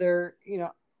some other,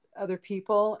 other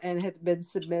people, and had been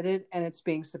submitted, and it's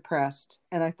being suppressed.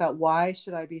 And I thought, why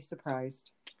should I be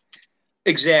surprised?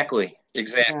 Exactly.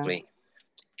 Yeah.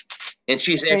 And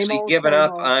she's actually given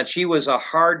up on, she was a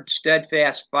hard,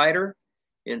 steadfast fighter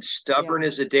and stubborn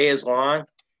as the day is long.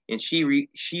 And she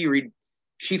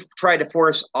tried to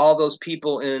force all those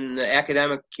people in the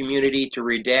academic community to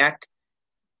redact.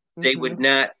 They would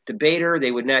not debate her.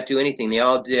 They would not do anything. They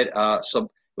all did. So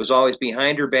it was always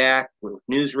behind her back with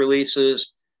news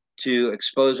releases to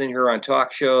exposing her on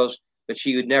talk shows, but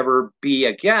she would never be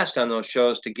a guest on those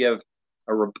shows to give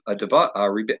a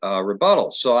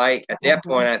rebuttal. So at that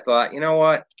point, I thought, you know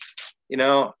what?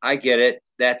 I get it.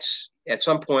 That's, at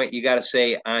some point, you got to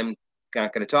say, I'm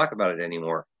not going to talk about it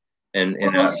anymore. And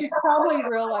she probably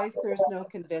realized there's no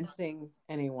convincing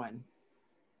anyone.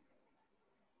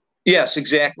 Yes,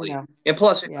 exactly. And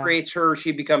plus, it creates her.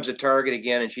 She becomes a target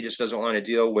again, and she just doesn't want to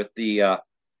deal with the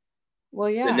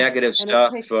the negative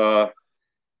stuff.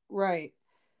 Right.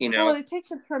 Well, and it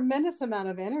takes a tremendous amount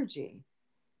of energy,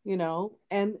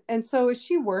 and so is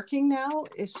she working now?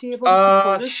 Is she able to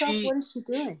support herself? What is she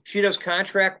doing? She does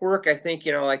contract work. I think,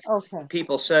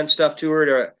 people send stuff to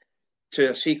her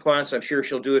to sequence. I'm sure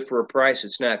she'll do it for a price.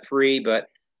 It's not free, but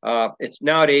it's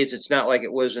nowadays, it's not like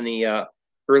it was in the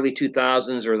early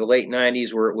 2000s or the late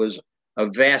 90s, where it was a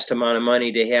vast amount of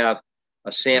money to have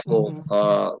a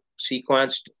sample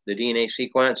sequenced, the DNA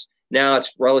sequence. Now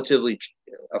it's relatively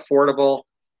affordable.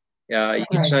 You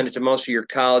can send it to most of your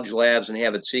college labs and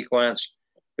have it sequenced.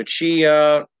 But she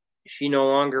no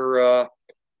longer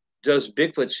does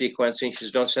Bigfoot sequencing. She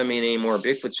says, don't send me any more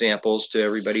Bigfoot samples to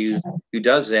everybody who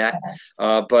does that.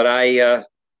 But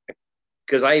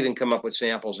because I even come up with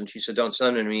samples, and she said, don't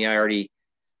send them to me. I already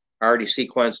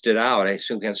sequenced it out. I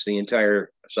sequenced the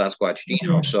entire Sasquatch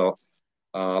genome. So,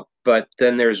 but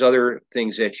then there's other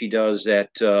things that she does that,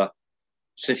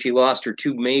 since she lost her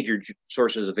two major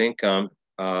sources of income,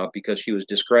 because she was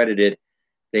discredited,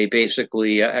 they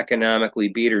basically economically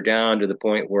beat her down to the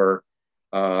point where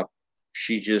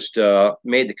she just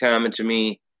made the comment to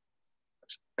me,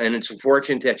 and it's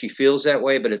unfortunate that she feels that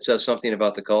way, but it says something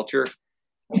about the culture.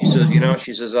 She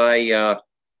says, I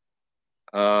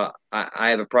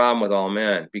have a problem with all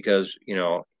men, because,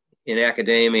 in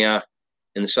academia,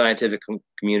 in the scientific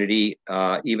community,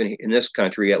 even in this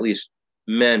country, at least,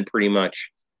 men pretty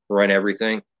much run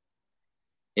everything.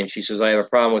 And she says, I have a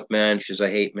problem with men. She says, I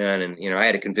hate men. And, I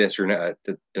had to convince her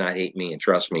to not hate me. And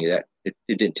trust me, that it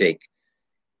didn't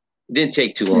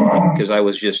take too long, because I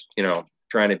was just,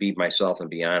 trying to be myself and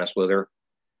be honest with her.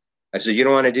 I said, you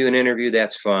don't want to do an interview?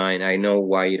 That's fine. I know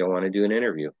why you don't want to do an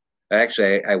interview.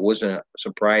 Actually, I wasn't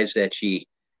surprised that she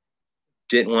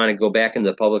didn't want to go back into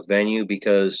the public venue,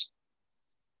 because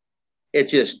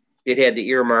it had the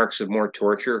earmarks of more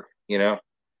torture,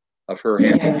 of her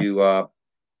having to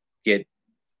get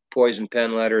poison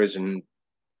pen letters and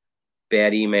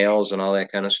bad emails and all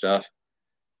that kind of stuff.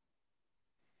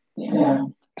 Yeah.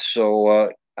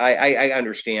 So I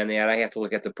understand that. I have to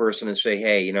look at the person and say,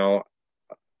 hey,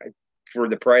 for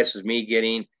the price of me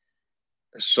getting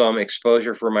some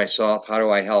exposure for myself, how do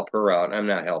I help her out? I'm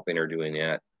not helping her doing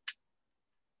that.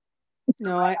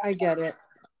 No, I get it.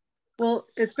 Well,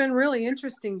 it's been really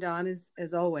interesting, Don,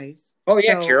 as always. Oh,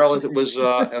 yeah, Carol, it was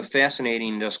a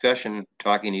fascinating discussion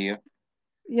talking to you.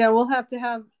 Yeah, we'll have to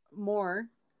have more.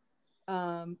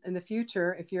 in the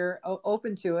future, if you're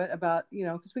open to it, about,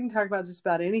 because we can talk about just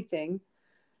about anything.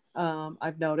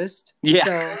 I've noticed. Yeah.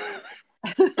 So.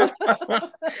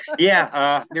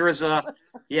 There was a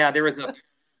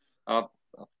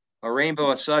a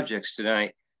rainbow of subjects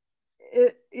tonight.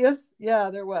 Yes, yeah,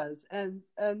 there was, and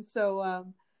so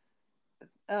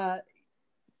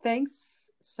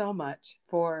thanks so much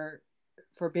for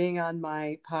being on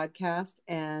my podcast,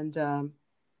 and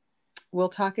we'll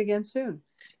talk again soon.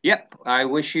 Yep, I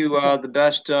wish you the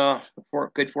best,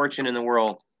 good fortune in the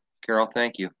world, Carol.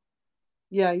 Thank you.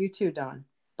 Yeah, you too, Don.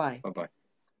 Bye. Bye-bye.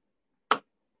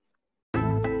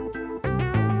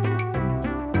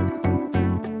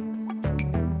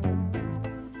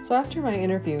 So after my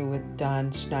interview with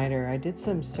Don Schneider, I did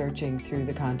some searching through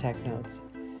the contact notes.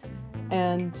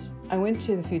 And I went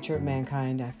to The Future of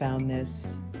Mankind. I found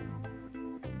this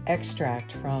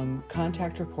extract from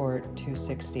Contact Report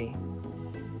 260.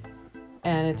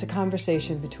 And it's a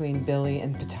conversation between Billy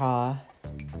and Ptah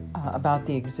about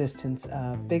the existence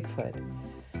of Bigfoot.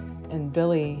 And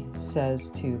Billy says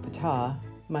to Ptah,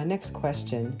 "My next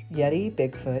question, Yeti,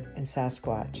 Bigfoot, and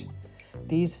Sasquatch.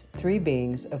 These three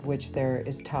beings of which there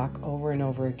is talk over and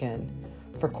over again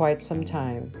for quite some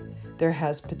time. There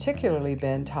has particularly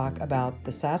been talk about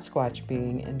the Sasquatch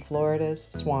being in Florida's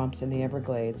swamps in the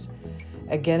Everglades.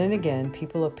 Again and again,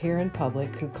 people appear in public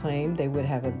who claim they would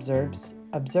have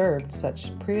observed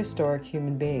such prehistoric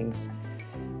human beings.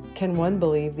 Can one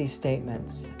believe these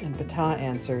statements?" And Ptah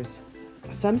answers,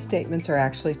 "Some statements are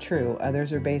actually true,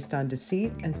 others are based on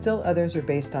deceit, and still others are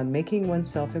based on making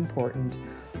oneself important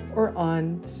or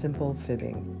on simple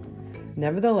fibbing.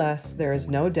 Nevertheless, there is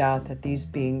no doubt that these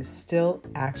beings still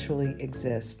actually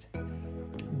exist."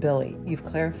 Billy, "You've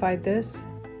clarified this?"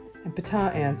 And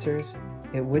Ptah answers,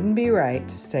 "It wouldn't be right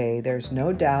to say there's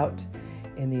no doubt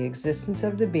in the existence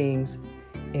of the beings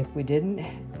if we didn't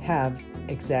have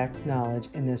exact knowledge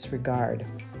in this regard."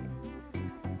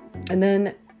 And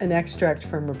then an extract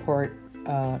from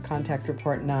Contact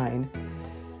Report 9.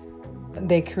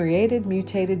 "They created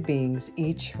mutated beings,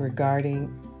 each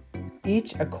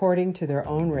according to their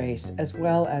own race, as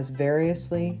well as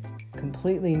variously,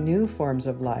 completely new forms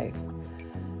of life.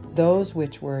 Those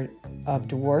which were of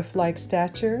dwarf-like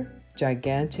stature,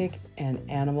 gigantic, and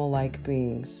animal-like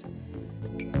beings."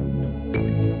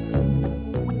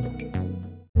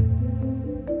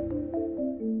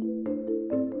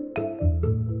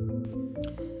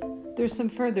 There's some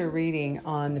further reading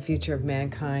on The Future of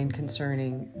Mankind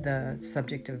concerning the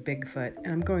subject of Bigfoot, and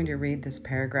I'm going to read this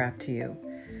paragraph to you.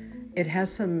 It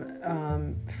has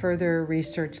some further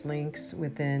research links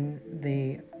within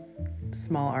the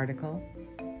small article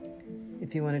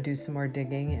if you want to do some more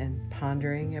digging and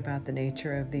pondering about the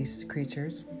nature of these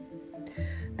creatures.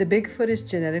 "The Bigfoot is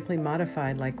genetically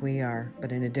modified like we are,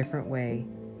 but in a different way.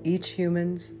 Each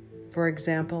humans, for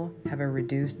example, have a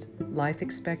reduced life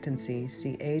expectancy,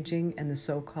 see aging, and the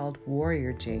so-called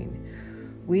warrior gene.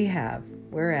 We have,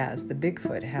 whereas the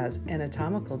Bigfoot has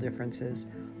anatomical differences,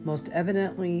 most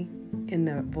evidently in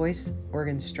the voice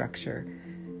organ structure.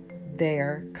 They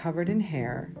are covered in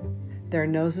hair. Their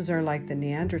noses are like the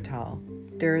Neanderthal.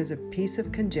 There is a piece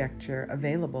of conjecture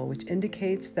available which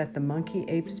indicates that the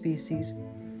monkey-ape species,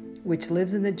 which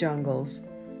lives in the jungles,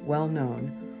 well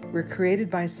known, were created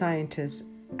by scientists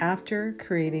after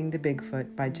creating the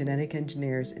Bigfoot by genetic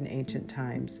engineers in ancient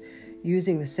times,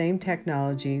 using the same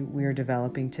technology we are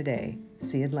developing today,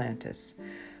 see Atlantis.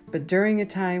 But during a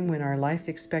time when our life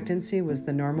expectancy was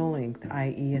the normal length,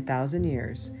 i.e. 1,000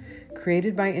 years,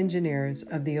 created by engineers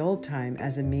of the old time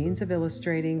as a means of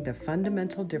illustrating the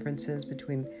fundamental differences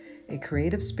between a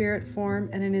creative spirit form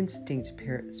and an instinct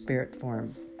spirit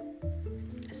form.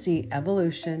 See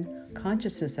evolution,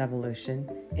 consciousness evolution,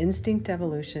 instinct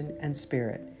evolution, and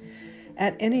spirit.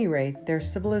 At any rate, their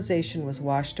civilization was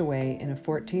washed away in a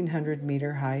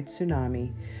 1,400-meter high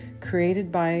tsunami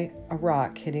created by a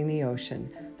rock hitting the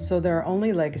ocean, so their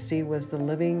only legacy was the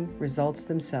living results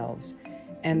themselves,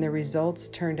 and the results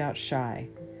turned out shy.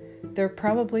 They're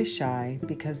probably shy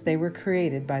because they were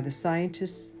created by the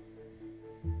scientists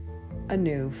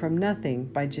anew from nothing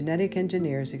by genetic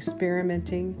engineers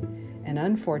experimenting, and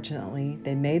unfortunately,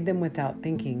 they made them without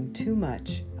thinking too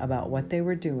much about what they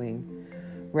were doing.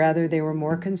 Rather, they were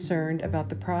more concerned about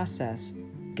the process,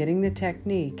 getting the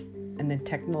technique and the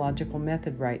technological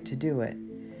method right to do it.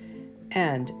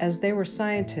 And as they were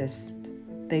scientists,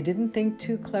 they didn't think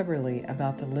too cleverly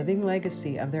about the living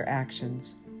legacy of their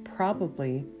actions,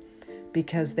 probably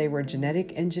because they were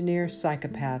genetic engineer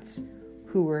psychopaths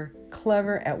who were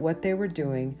clever at what they were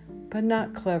doing, but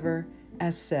not clever,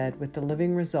 as said, with the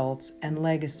living results and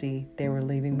legacy they were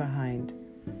leaving behind.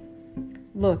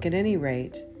 Look, at any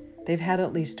rate, They've had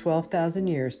at least 12,000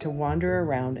 years to wander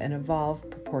around and evolve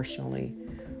proportionally,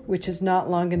 which is not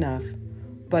long enough,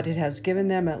 but it has given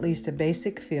them at least a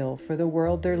basic feel for the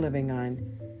world they're living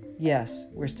on. Yes,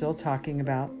 we're still talking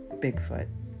about Bigfoot.